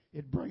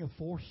 it bringeth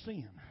forth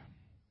sin.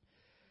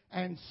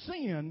 And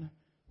sin,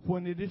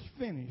 when it is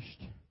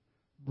finished,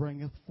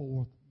 bringeth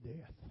forth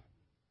death.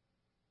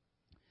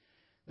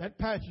 That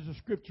passage of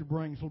Scripture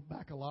brings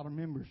back a lot of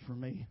memories for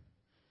me.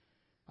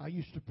 I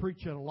used to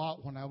preach it a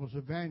lot when I was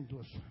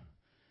evangelist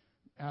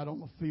out on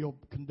the field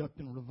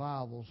conducting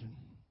revivals and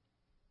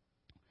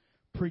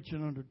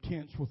preaching under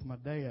tents with my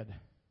dad,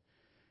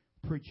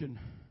 preaching,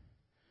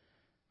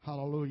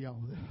 hallelujah.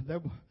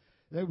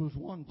 There was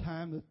one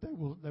time that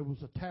there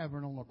was a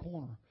tavern on the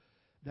corner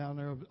down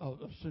there of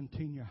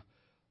Centennial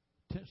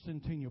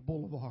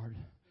Boulevard.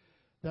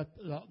 That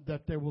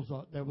there was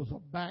a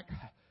back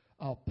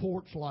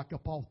porch like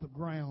up off the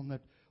ground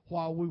that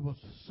while we was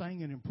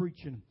singing and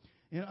preaching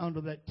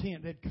under that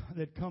tent,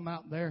 they'd come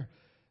out there,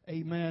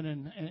 amen,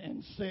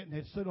 and sit, and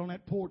they'd sit on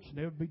that porch and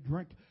they would be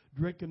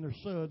drinking their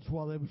suds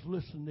while they was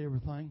listening to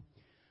everything.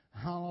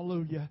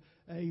 Hallelujah.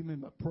 Amen.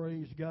 But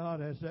praise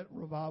God, as that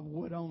revival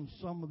went on,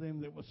 some of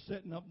them that was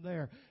sitting up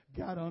there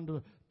got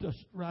under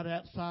just right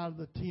outside of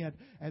the tent,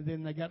 and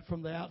then they got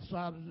from the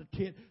outside of the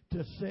tent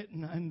to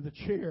sitting in the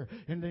chair,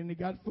 and then they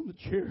got from the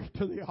chair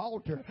to the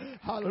altar.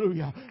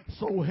 Hallelujah.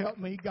 So help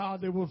me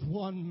God, there was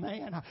one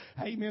man,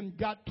 amen,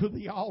 got to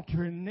the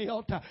altar and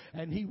knelt,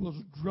 and he was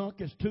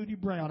drunk as Tootie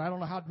Brown. I don't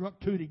know how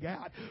drunk Tootie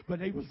got, but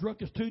he was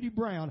drunk as Tootie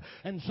Brown.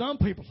 And some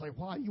people say,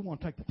 why you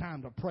want to take the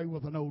time to pray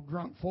with an old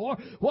drunk for?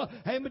 Well,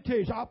 hey, let me tell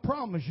you, I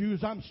promise you,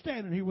 as I'm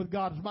standing here with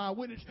God as my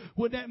witness,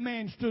 when that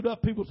man stood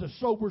up, he was as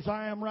sober as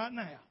I am right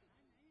now.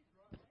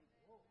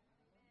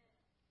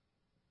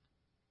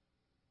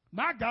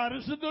 My God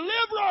is a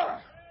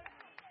deliverer.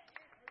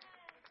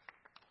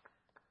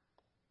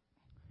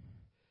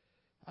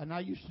 And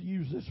I used to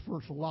use this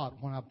verse a lot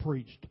when I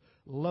preached.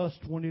 Lust,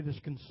 when it is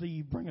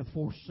conceived, bringeth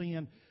forth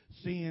sin.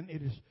 Sin,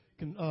 it is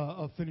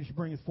finish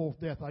bringing forth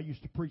death, I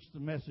used to preach the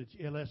message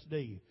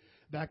LSD.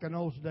 Back in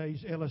those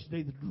days,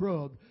 LSD, the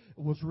drug,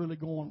 was really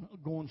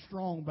going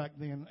strong back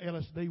then.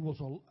 LSD was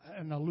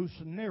an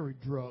hallucinatory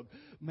drug,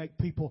 make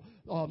people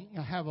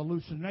have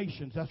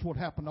hallucinations. That's what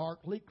happened to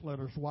Art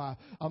Linkletter's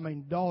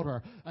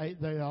daughter.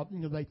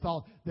 They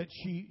thought that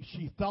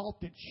she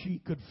thought that she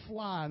could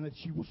fly and that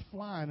she was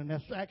flying, and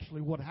that's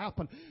actually what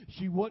happened.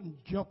 She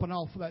wasn't jumping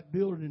off of that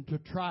building to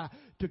try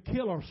to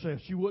kill herself.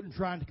 She wasn't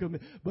trying to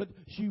commit, but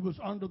she was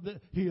under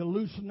the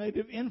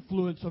hallucinative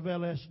influence of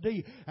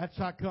LSD. That's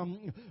how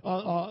come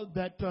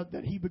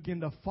that he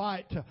began to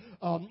fight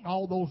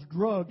all those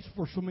drugs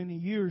for so many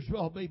years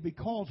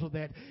because of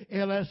that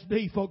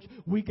LSD. Folks,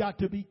 we got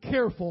to be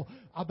careful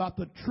about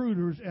the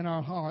intruders in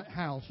our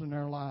house and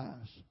our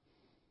lives.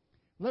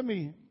 Let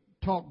me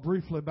talk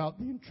briefly about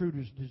the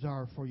intruder's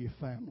desire for your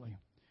family.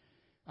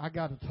 I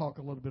got to talk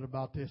a little bit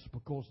about this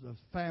because the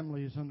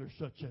family is under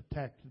such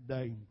attack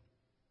today.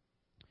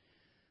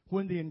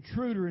 When the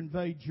intruder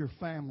invades your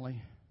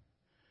family,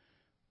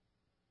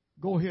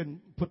 go ahead and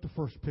put the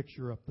first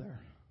picture up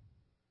there.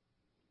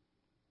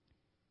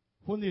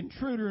 When the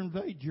intruder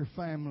invades your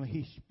family,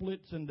 he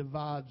splits and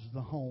divides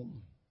the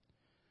home,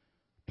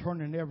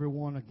 turning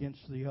everyone against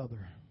the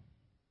other.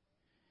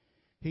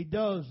 He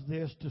does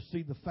this to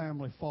see the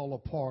family fall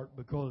apart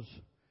because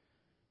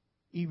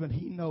even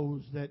he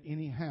knows that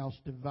any house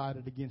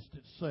divided against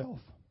itself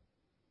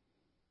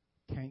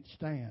can't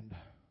stand.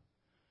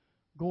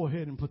 Go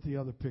ahead and put the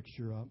other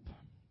picture up.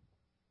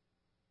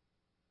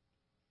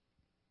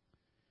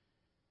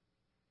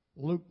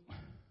 Luke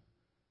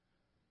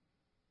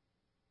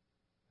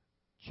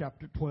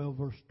chapter 12,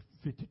 verse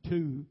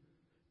 52,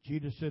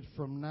 Jesus said,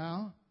 from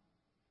now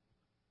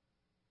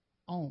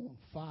on,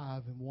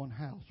 5 in one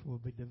house will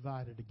be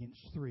divided against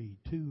 3,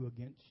 2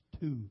 against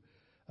 2,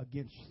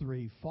 against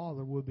 3.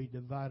 Father will be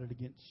divided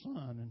against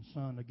son, and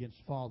son against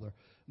father,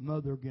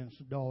 mother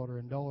against daughter,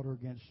 and daughter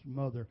against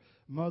mother,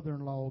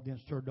 mother-in-law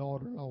against her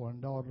daughter-in-law,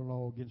 and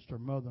daughter-in-law against her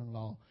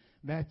mother-in-law.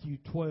 Matthew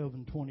 12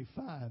 and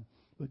 25.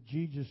 But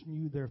Jesus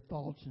knew their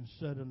thoughts and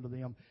said unto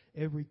them,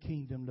 every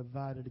kingdom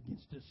divided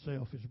against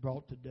itself is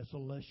brought to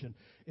desolation.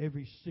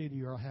 Every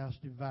city or house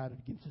divided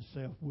against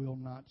itself will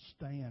not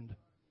stand.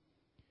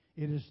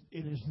 It is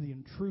the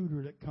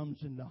intruder that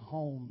comes into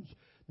homes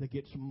that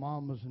gets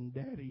mamas and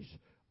daddies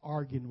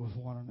arguing with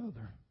one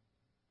another,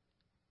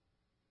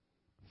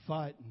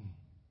 fighting.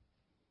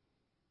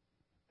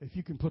 If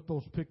you can put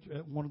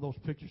one of those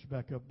pictures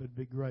back up, it'd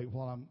be great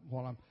while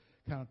I'm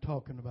kind of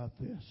talking about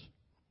this.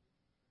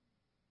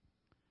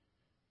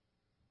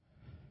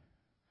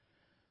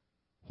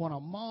 When a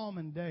mom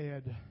and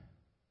dad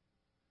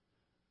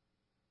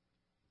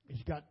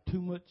has got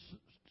too much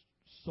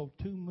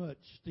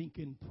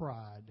stinking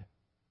pride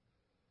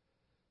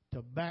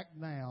to back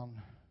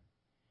down,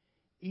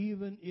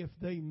 even if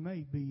they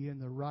may be in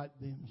the right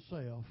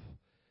themselves,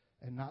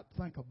 and not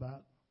think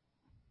about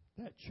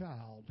that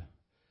child.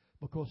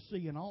 Because,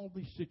 see, in all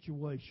these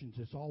situations,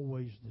 it's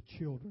always the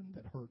children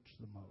that hurts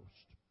the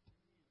most.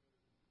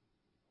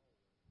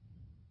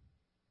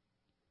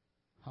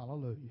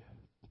 Hallelujah.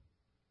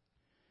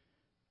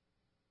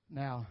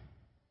 Now,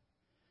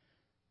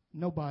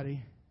 nobody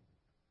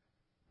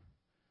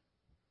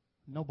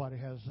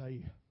has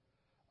a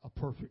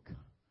perfect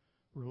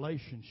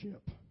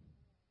relationship.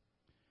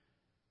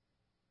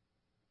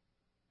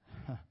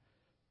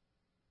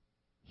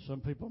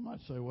 Some people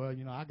might say, well,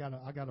 I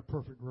got a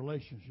perfect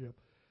relationship.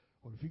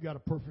 Well, if you got a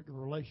perfect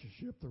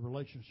relationship, the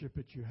relationship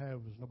that you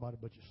have is nobody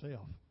but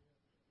yourself.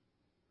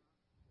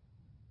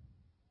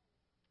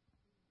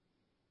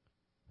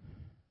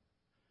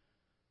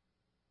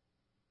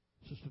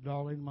 Sister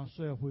Darlene and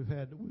myself, we've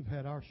had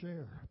our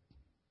share.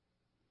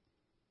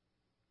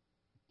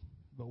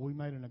 But we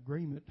made an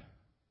agreement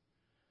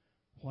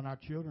when our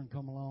children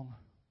come along,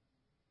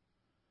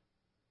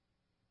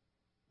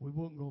 we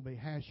weren't going to be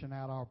hashing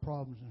out our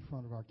problems in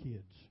front of our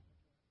kids.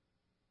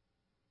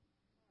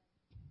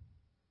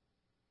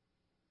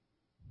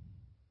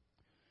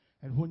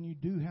 And when you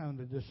do have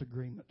a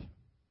disagreement, and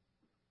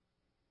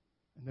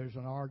there's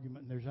an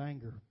argument and there's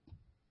anger,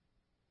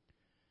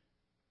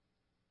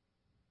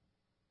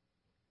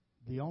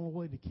 the only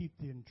way to keep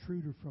the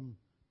intruder from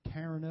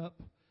tearing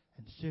up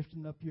and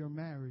sifting up your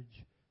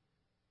marriage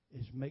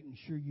is making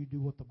sure you do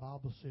what the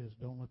Bible says.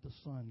 Don't let the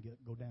sun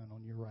go down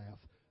on your wrath.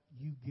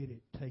 You get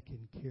it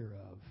taken care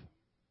of.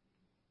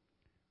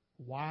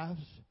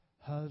 Wives,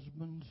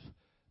 husbands,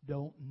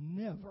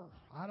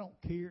 I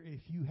don't care if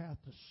you have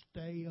to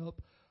stay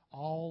up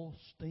all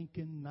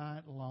stinking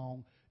night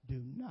long,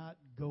 do not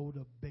go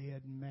to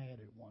bed mad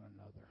at one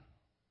another.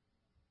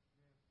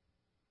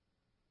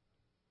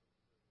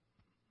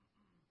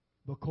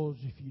 Because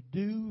if you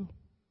do,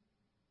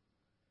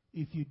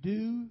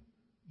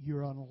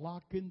 you're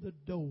unlocking the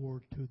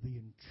door to the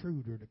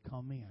intruder to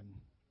come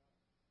in.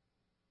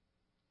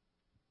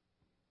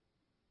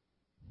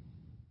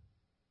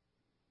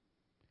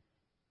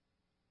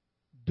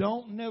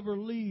 Don't never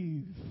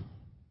leave.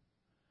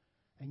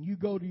 And you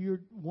go to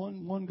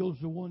one goes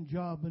to one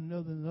job and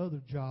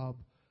another job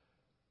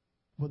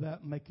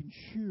without making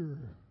sure.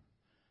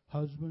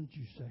 Husbands,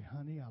 you say,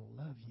 honey, I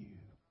love you.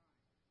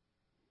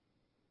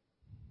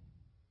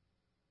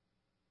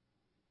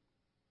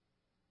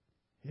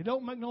 It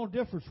don't make no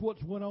difference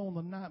what's went on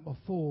the night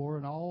before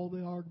and all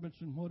the arguments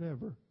and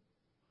whatever.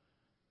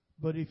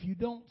 But if you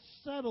don't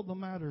settle the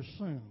matter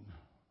soon,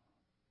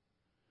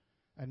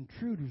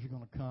 intruders are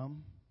going to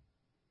come,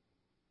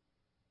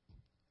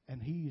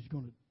 and he is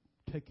going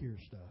to take care of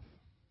stuff.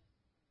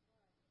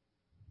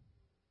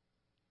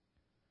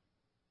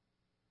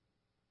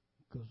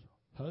 Because,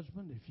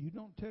 husband, if you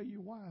don't tell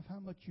your wife how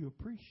much you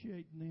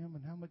appreciate them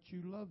and how much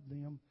you love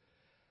them,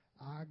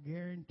 I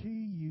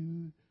guarantee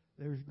you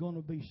there's going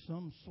to be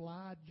some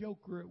sly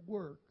joker at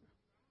work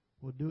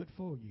will do it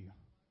for you.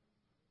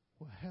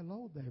 Well,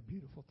 hello there,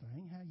 beautiful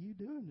thing. How you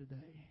doing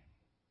today?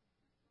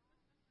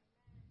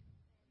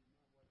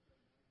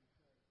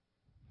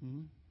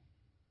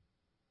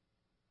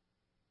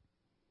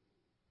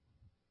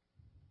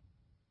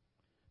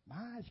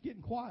 It's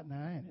getting quiet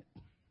now, ain't it?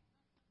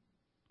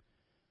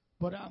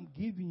 But I'm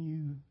giving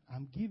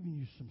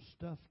you some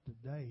stuff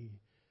today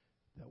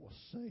that will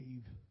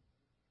save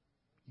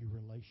your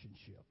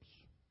relationships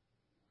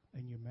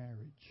and your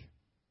marriage.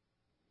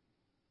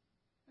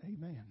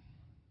 Amen.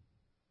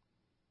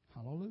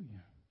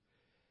 Hallelujah.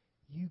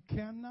 You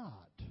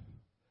cannot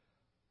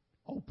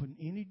open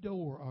any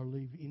door or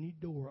leave any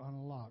door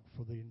unlocked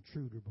for the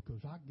intruder,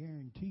 because I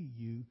guarantee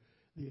you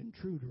the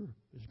intruder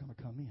is going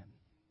to come in.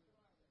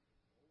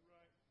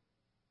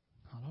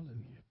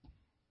 Hallelujah.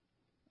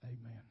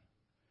 Amen.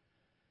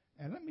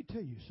 And let me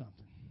tell you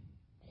something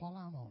while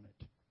I'm on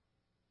it.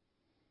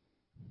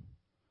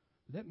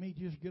 Let me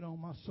just get on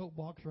my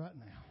soapbox right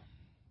now.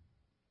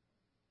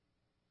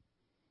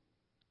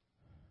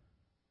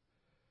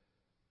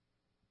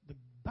 The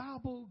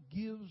Bible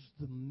gives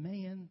the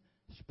man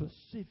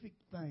specific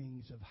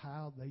things of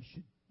how they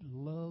should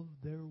love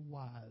their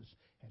wives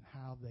and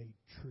how they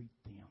treat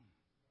them.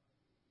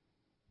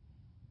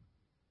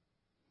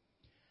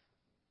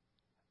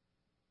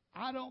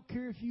 I don't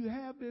care if you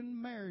have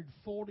been married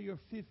 40 or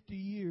 50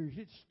 years.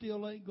 It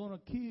still ain't going to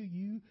kill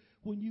you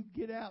when you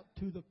get out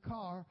to the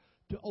car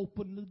to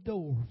open the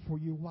door for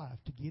your wife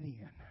to get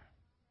in.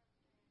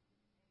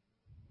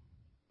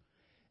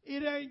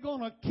 It ain't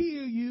going to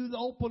kill you to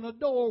open a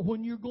door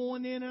when you're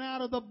going in and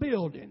out of the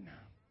building.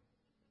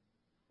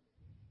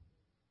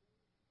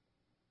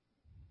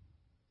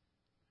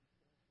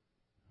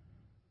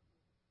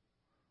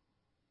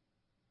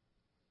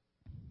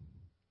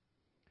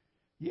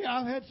 Yeah,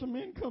 I've had some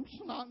income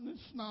snotting and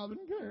snobbing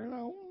carrying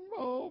on.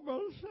 Oh,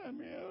 Brother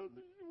Samuel,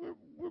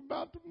 we're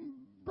about to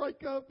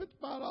break up. It's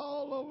about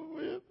all over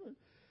with.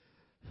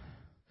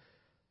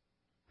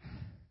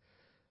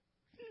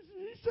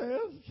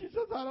 She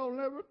says, I don't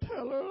ever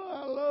tell her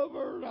I love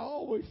her. And I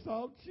always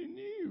thought she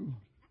knew.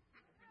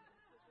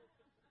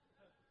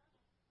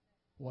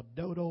 Well,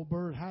 dodo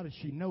bird, how does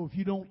she know if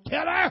you don't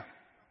tell her?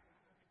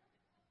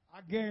 I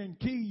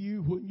guarantee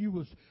you when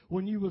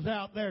you was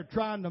out there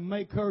trying to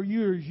make her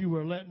yours, you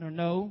were letting her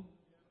know.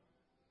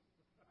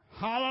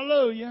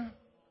 Hallelujah.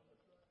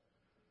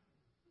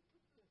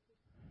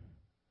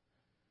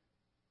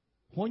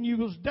 When you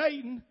was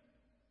dating,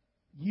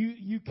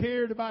 you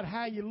cared about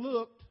how you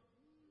looked.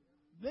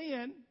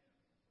 Then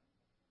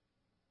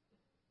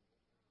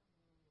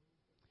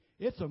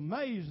it's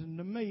amazing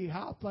to me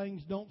how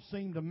things don't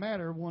seem to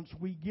matter once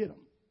we get them.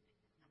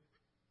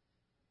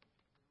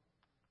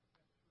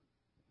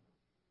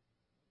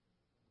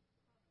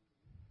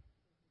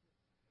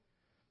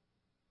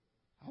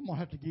 I'm going to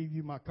have to give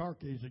you my car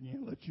keys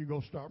again, let you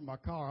go start my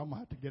car. I'm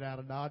going to have to get out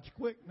of Dodge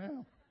quick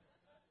now.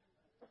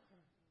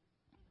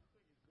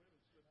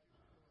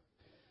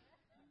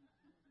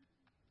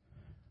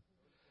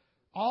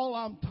 All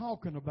I'm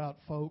talking about,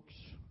 folks,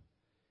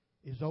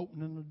 is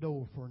opening the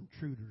door for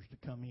intruders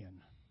to come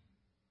in.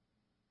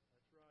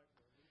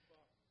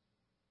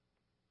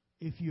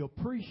 If you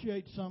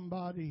appreciate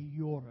somebody,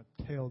 you ought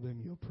to tell them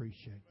you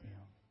appreciate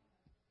them.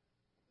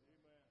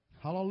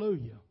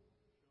 Hallelujah.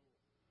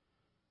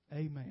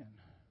 Amen.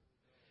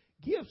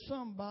 Give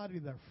somebody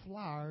their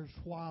flowers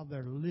while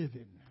they're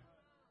living.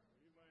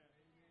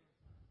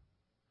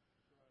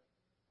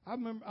 I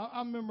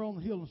remember on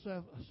the hill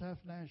in South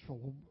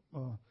Nashville,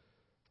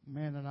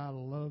 man that I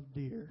love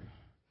dear.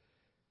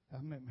 I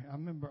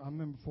remember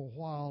for a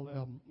while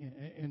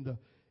in the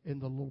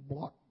little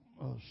block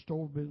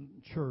store building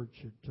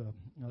church at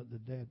the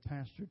dad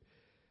pastored.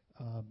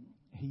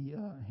 He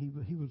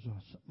was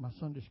my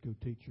Sunday school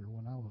teacher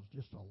when I was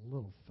just a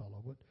little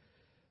fellow.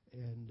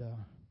 And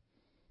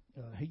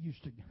he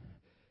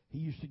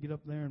used to get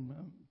up there and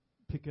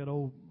pick that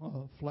old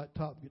flat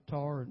top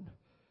guitar, and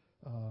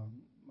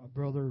my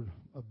brother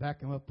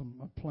back him up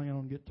and playing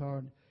on guitar,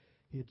 and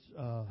he'd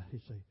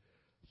say,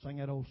 sing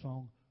that old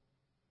song.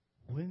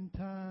 When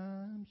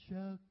time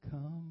shall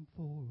come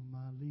for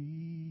my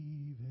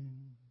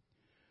leaving,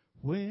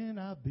 when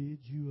I bid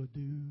you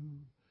adieu,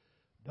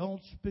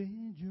 don't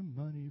spend your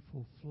money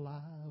for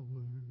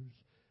flowers,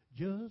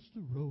 just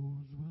a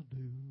rose will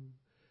do.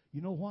 You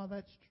know why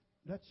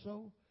that's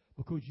so?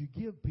 because you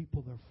give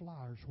people their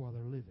flyers while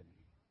they're living.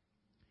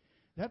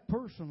 That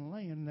person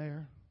laying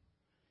there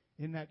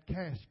in that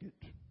casket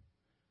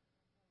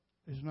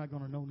is not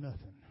going to know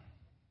nothing.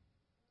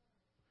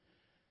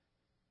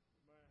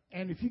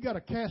 And if you got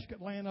a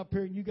casket laying up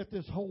here and you got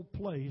this whole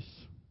place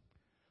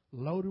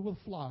loaded with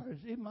flyers,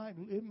 it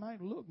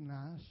might look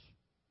nice,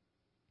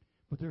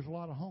 but there's a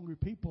lot of hungry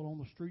people on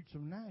the streets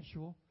of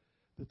Nashville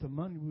that the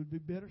money would be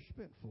better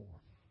spent for.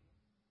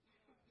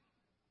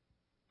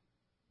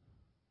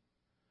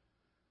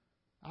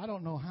 I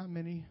don't know how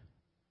many,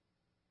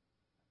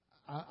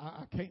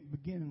 I can't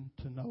begin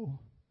to know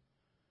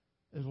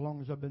as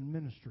long as I've been in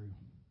ministry,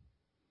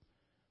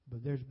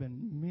 but there's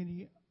been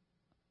many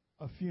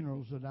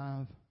funerals that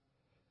I've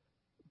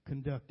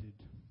conducted.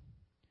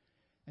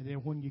 And then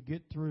when you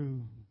get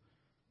through,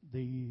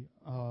 the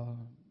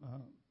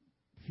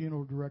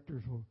funeral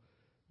directors will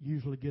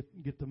usually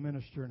get the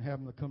minister and have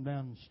them to come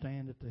down and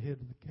stand at the head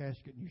of the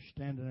casket, and you're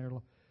standing there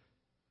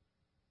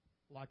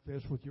like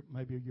this with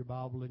maybe your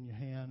Bible in your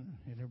hand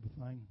and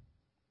everything.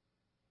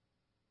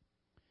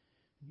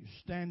 You're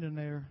standing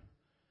there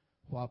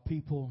while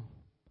people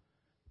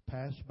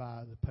pass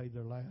by to pay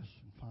their last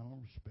and final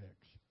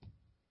respects.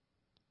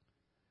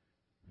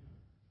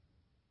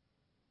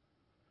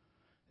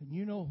 And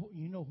you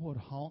know what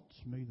haunts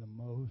me the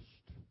most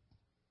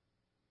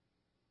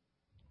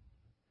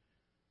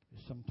is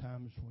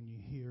sometimes when you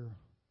hear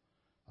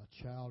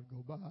a child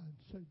go by and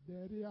say,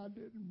 "Daddy, I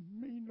didn't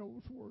mean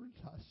those words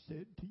I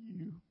said to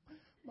you.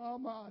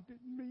 Mama, I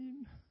didn't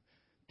mean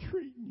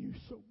treating you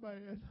so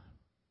bad."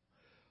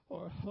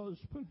 Or a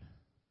husband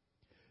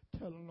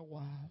telling the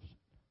wives,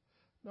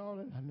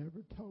 "Darling, I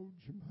never told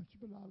you much,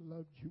 but I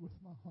loved you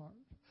with my heart."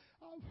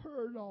 I've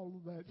heard all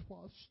of that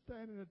while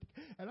standing at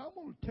and I'm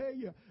going to tell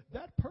you,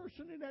 that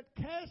person in that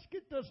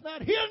casket does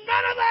not hear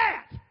none of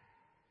that.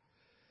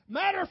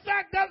 Matter of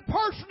fact, that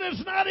person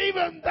is not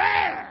even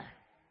there.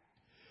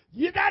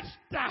 That's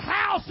the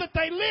house that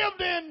they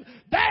lived in.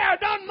 They are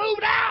done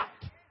moved out.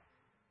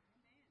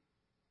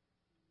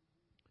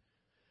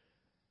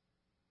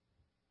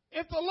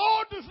 If the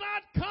Lord does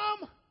not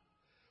come,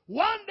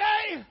 one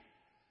day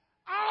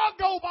I'll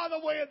go by the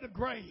way of the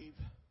grave.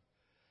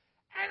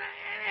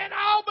 And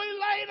I'll be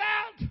laid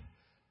out,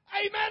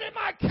 amen, in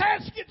my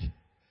casket,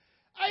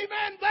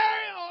 amen,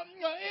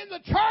 there in the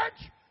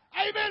church,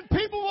 amen,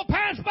 people will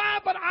pass by,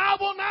 but I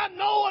will not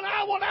know and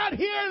I will not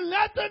hear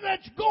nothing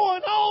that's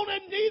going on,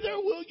 and neither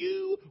will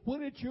you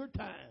when it's your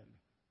time.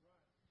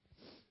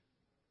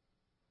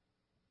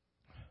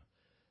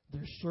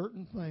 There's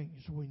certain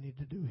things we need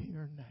to do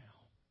here and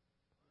now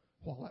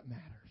while it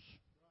matters.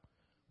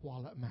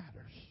 While it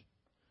matters,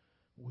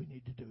 we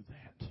need to do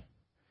that.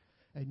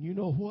 And you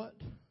know what?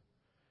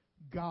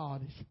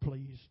 God is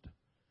pleased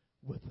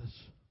with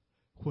us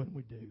when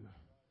we do.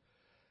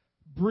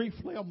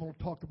 Briefly, I'm going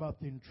to talk about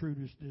the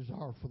intruder's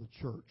desire for the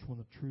church when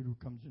the intruder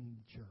comes into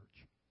the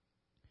church.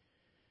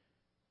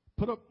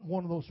 Put up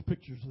one of those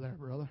pictures there,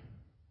 brother.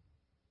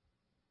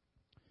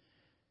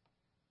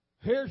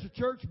 Here's a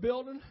church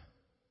building,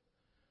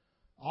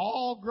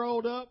 all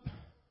grown up,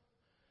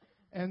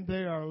 and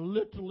there are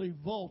literally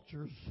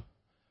vultures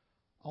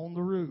on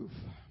the roof.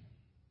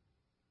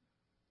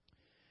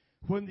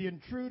 When the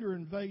intruder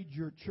invades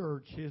your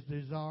church, his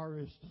desire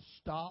is to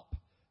stop,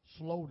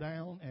 slow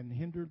down, and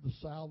hinder the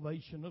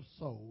salvation of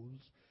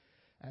souls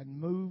and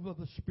move of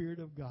the Spirit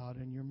of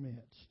God in your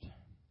midst.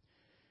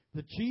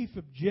 The chief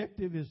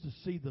objective is to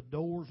see the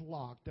doors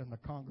locked and the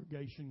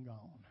congregation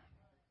gone.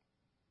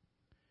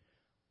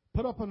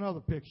 Put up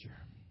another picture.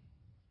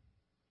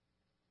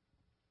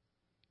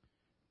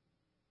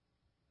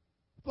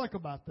 Think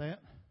about that.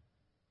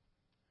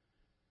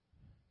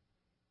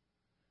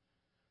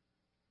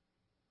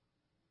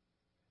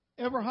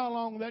 Ever how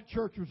long that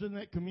church was in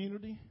that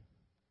community?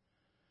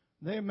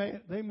 They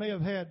may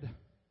have had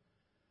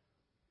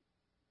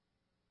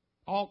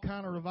all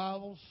kind of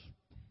revivals,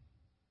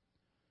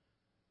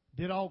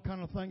 did all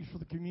kind of things for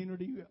the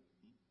community,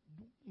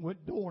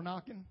 went door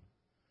knocking,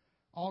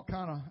 all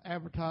kind of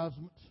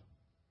advertisements.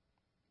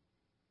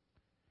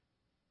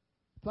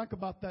 Think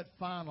about that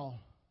final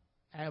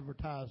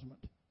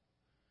advertisement.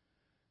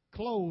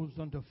 Closed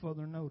until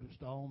further notice,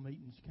 all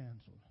meetings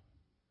canceled.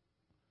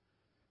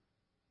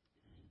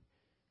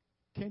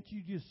 Can't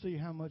you just see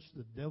how much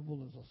the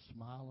devil is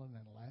smiling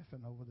and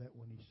laughing over that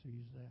when he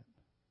sees that?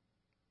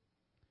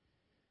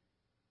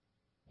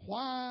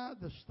 Why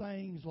does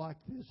things like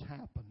this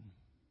happen?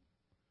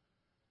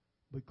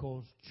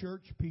 Because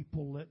church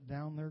people let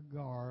down their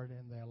guard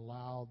and they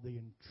allow the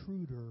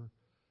intruder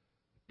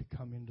to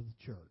come into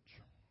the church.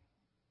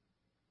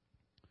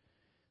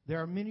 There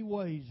are many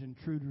ways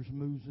intruders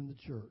moves in the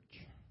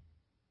church.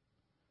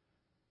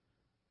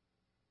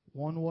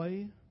 One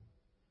way,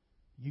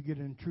 you get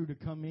an intruder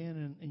come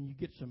in and you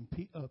get some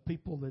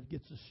people that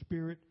gets a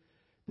spirit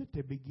that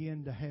they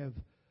begin to have,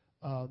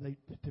 they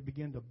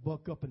begin to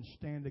buck up and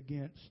stand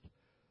against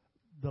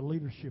the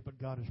leadership that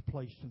God has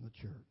placed in the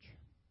church.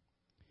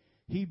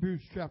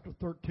 Hebrews chapter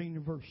 13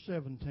 and verse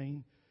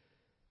 17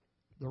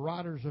 The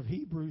writers of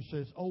Hebrews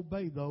says,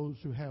 obey those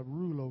who have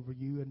rule over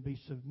you and be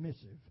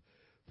submissive,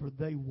 for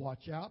they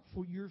watch out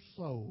for your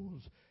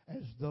souls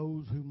as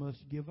those who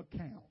must give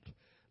account.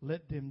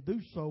 Let them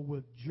do so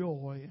with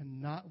joy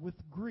and not with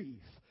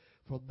grief,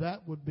 for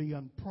that would be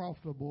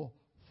unprofitable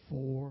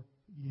for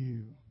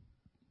you.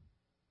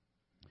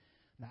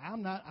 Now,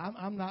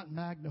 I'm not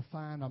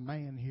magnifying a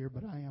man here,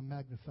 but I am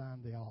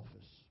magnifying the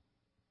office.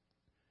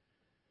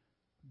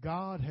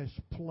 God has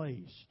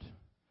placed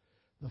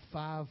the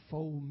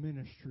fivefold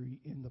ministry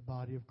in the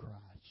body of Christ.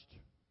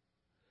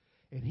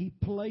 And He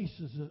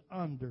places it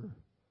under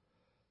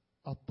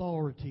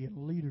authority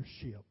and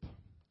leadership.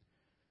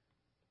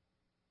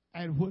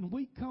 And when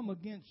we come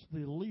against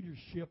the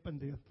leadership and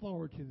the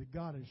authority that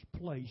God has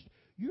placed,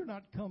 you're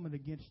not coming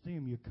against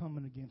them, you're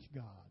coming against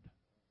God.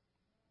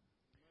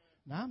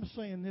 Now, I'm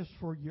saying this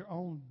for your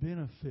own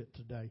benefit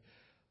today.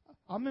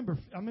 I remember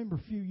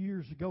a few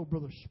years ago,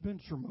 Brother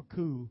Spencer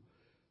McCoo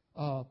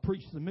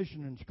preached the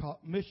missions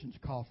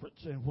conference,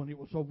 and when it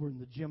was over in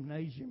the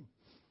gymnasium.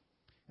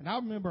 And I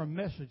remember a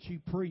message he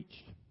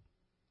preached,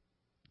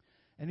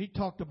 and he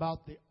talked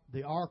about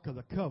the Ark of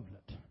the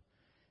Covenant.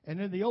 And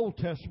in the Old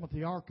Testament,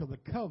 the Ark of the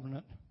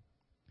Covenant,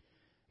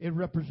 it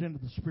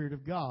represented the Spirit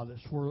of God.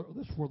 That's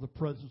where the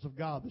presence of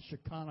God, the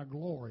Shekinah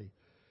glory.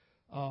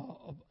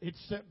 It's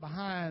set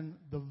behind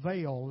the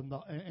veil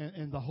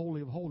in the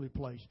Holy of Holy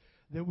place.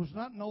 There was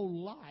not no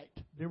light.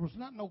 There was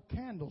not no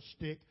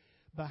candlestick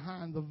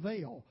behind the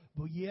veil,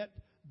 but yet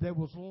there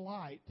was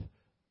light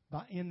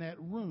in that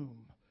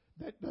room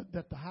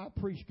that the high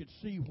priest could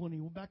see when he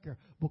went back there,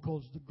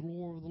 because the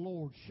glory of the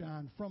Lord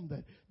shined from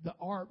that. The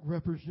ark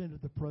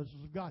represented the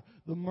presence of God.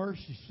 The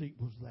mercy seat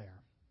was there.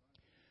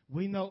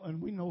 We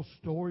know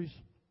stories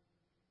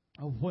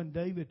of when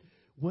David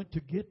went to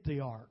get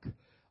the ark,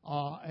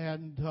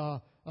 and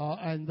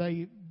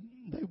they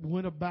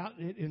went about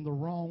it in the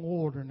wrong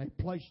order, and they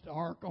placed the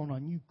ark on a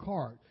new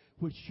cart,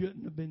 which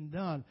shouldn't have been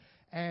done.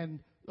 And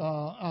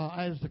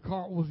as the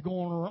cart was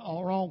going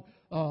along,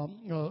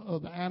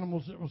 the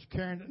animals that was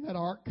carrying it, and that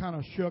ark kind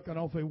of shook. I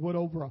don't know if it went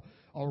over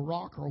a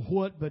rock or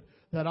what, but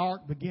that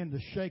ark began to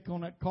shake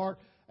on that cart.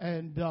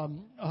 And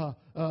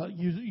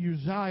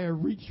Uzziah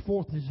reached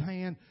forth his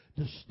hand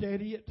to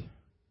steady it,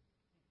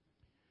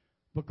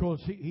 because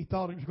he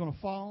thought it was going to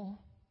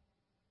fall.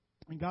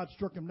 And God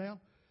struck him down.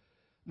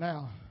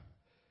 Now,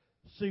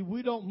 see,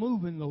 we don't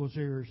move in those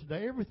areas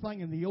today. Everything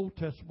in the Old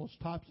Testament was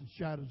types and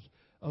shadows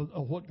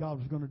of what God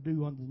was going to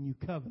do under the new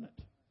covenant.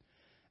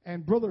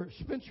 And Brother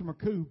Spencer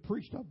McCoo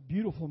preached a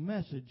beautiful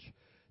message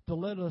to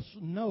let us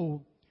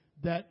know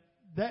that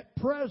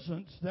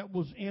presence that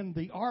was in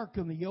the ark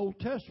in the Old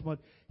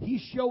Testament, he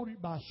showed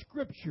it by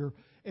Scripture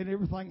and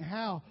everything,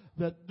 how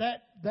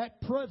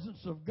that presence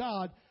of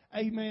God,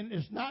 amen,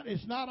 is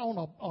not on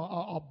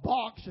a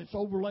box that's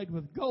overlaid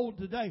with gold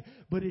today,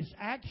 but it's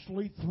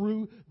actually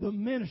through the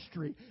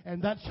ministry.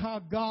 And that's how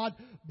God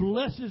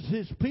blesses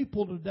His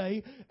people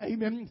today,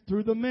 amen,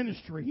 through the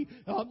ministry.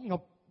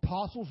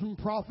 Apostles and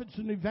prophets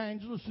and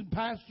evangelists and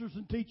pastors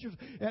and teachers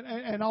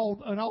and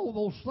all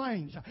those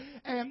things.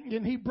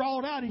 And he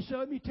brought out, he said,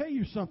 let me tell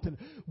you something.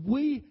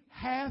 We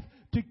have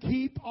to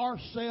keep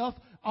ourselves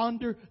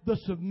under the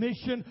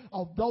submission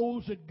of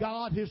those that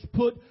God has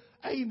put,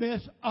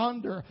 amen,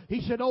 under.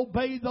 He said,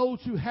 obey those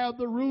who have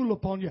the rule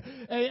upon you.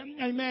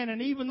 Amen. And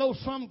even though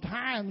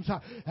sometimes,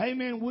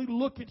 amen, we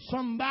look at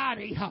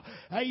somebody,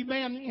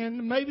 amen,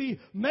 and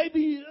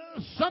maybe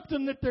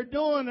something that they're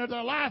doing or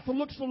their life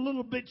looks a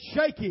little bit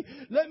shaky.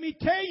 Let me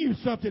tell you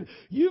something.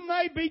 You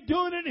may be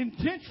doing it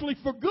intentionally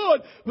for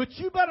good, but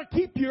you better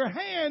keep your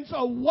hands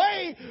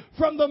away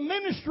from the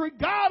ministry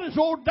God has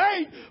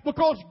ordained,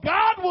 because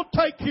God will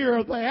take care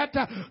of that.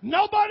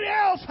 Nobody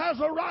else has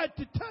a right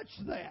to touch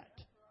that.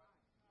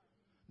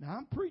 Now,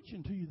 I'm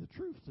preaching to you the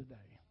truth today.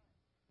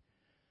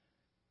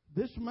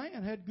 This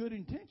man had good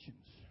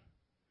intentions.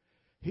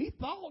 He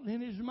thought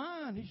in his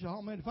mind, he said,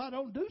 oh man, if I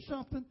don't do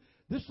something,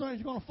 this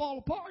thing's going to fall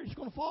apart. It's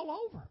going to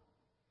fall over.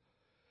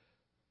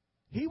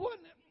 He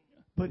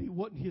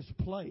wasn't his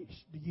place.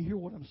 Do you hear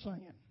what I'm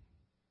saying?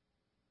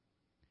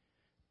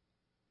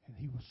 And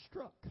he was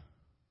struck.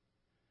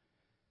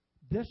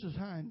 This is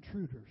how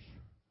intruders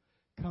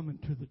come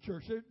into the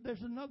church.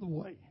 There's another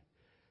way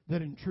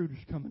that intruders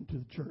come into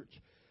the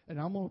church. And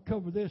I'm going to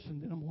cover this,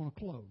 and then I'm going to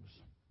close.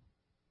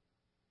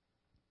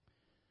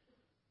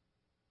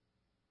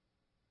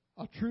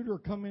 A intruder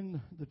come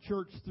in the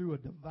church through a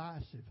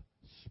divisive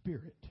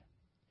spirit.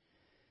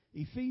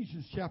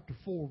 Ephesians chapter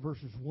 4,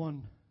 verses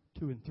 1,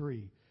 2, and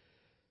 3.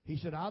 He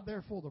said, I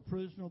therefore, the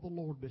prisoner of the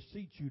Lord,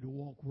 beseech you to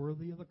walk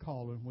worthy of the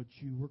calling which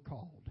you were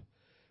called,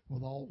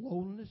 with all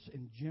lowliness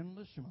and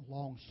gentleness and with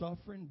long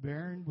suffering,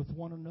 bearing with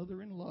one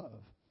another in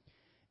love,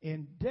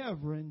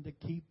 endeavoring to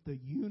keep the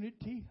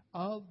unity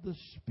of the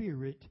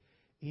Spirit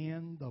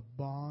in the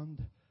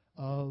bond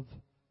of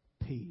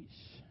peace.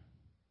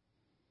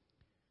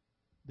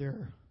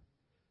 There,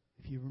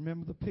 if you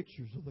remember the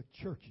pictures of the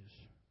churches,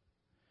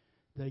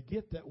 they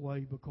get that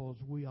way because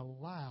we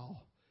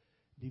allow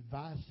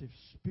divisive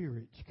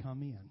spirits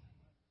come in.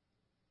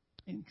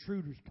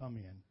 Intruders come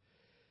in.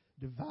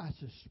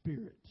 divisive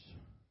spirits.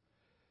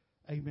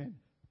 Amen.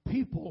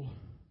 People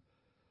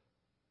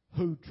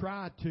who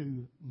try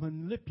to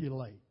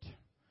manipulate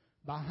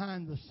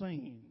behind the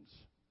scenes.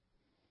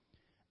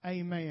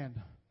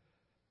 Amen.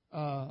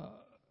 I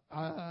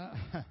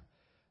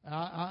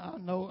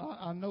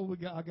know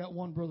I got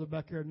one brother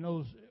back there that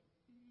knows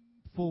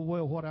full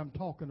well what I'm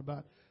talking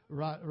about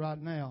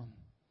right now.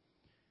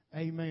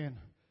 Amen.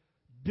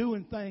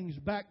 Doing things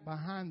back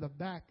behind the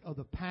back of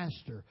the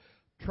pastor,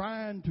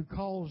 trying to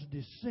cause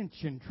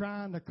dissension,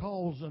 trying to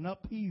cause an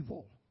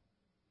upheaval.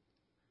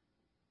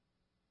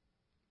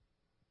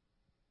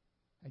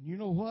 And you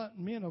know what?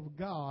 Men of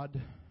God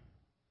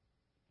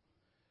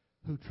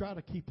who try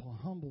to keep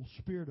a humble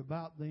spirit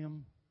about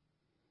them,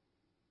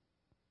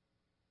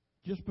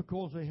 just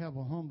because they have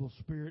a humble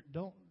spirit,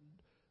 don't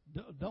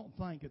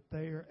think that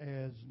they're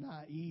as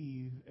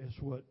naive as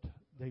what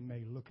they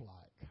may look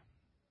like.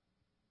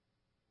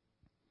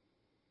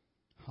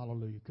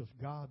 Hallelujah. Because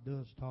God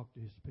does talk to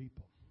His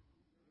people.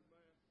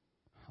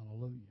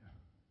 Hallelujah.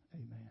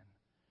 Amen.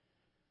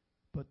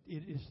 But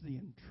it is the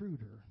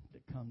intruder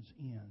that comes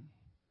in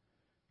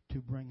to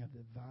bring a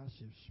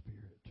divisive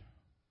spirit.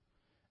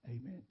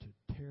 Amen.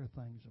 To tear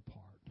things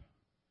apart.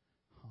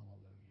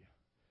 Hallelujah.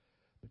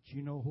 But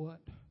you know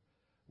what?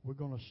 We're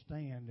going to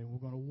stand and we're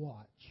going to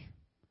watch.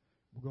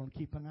 We're going to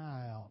keep an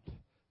eye out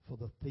for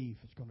the thief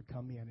that's going to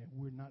come in, and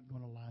we're not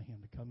going to allow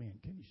him to come in.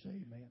 Can you say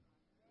amen?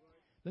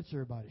 Let's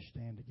everybody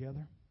stand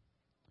together.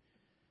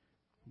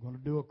 I'm going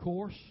to do a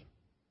course.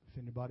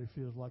 If anybody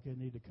feels like they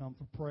need to come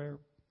for prayer,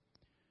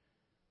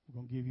 we're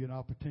going to give you an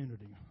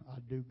opportunity. I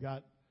do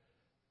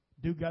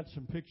got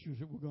some pictures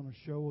that we're going to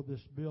show of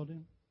this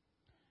building.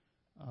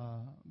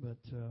 But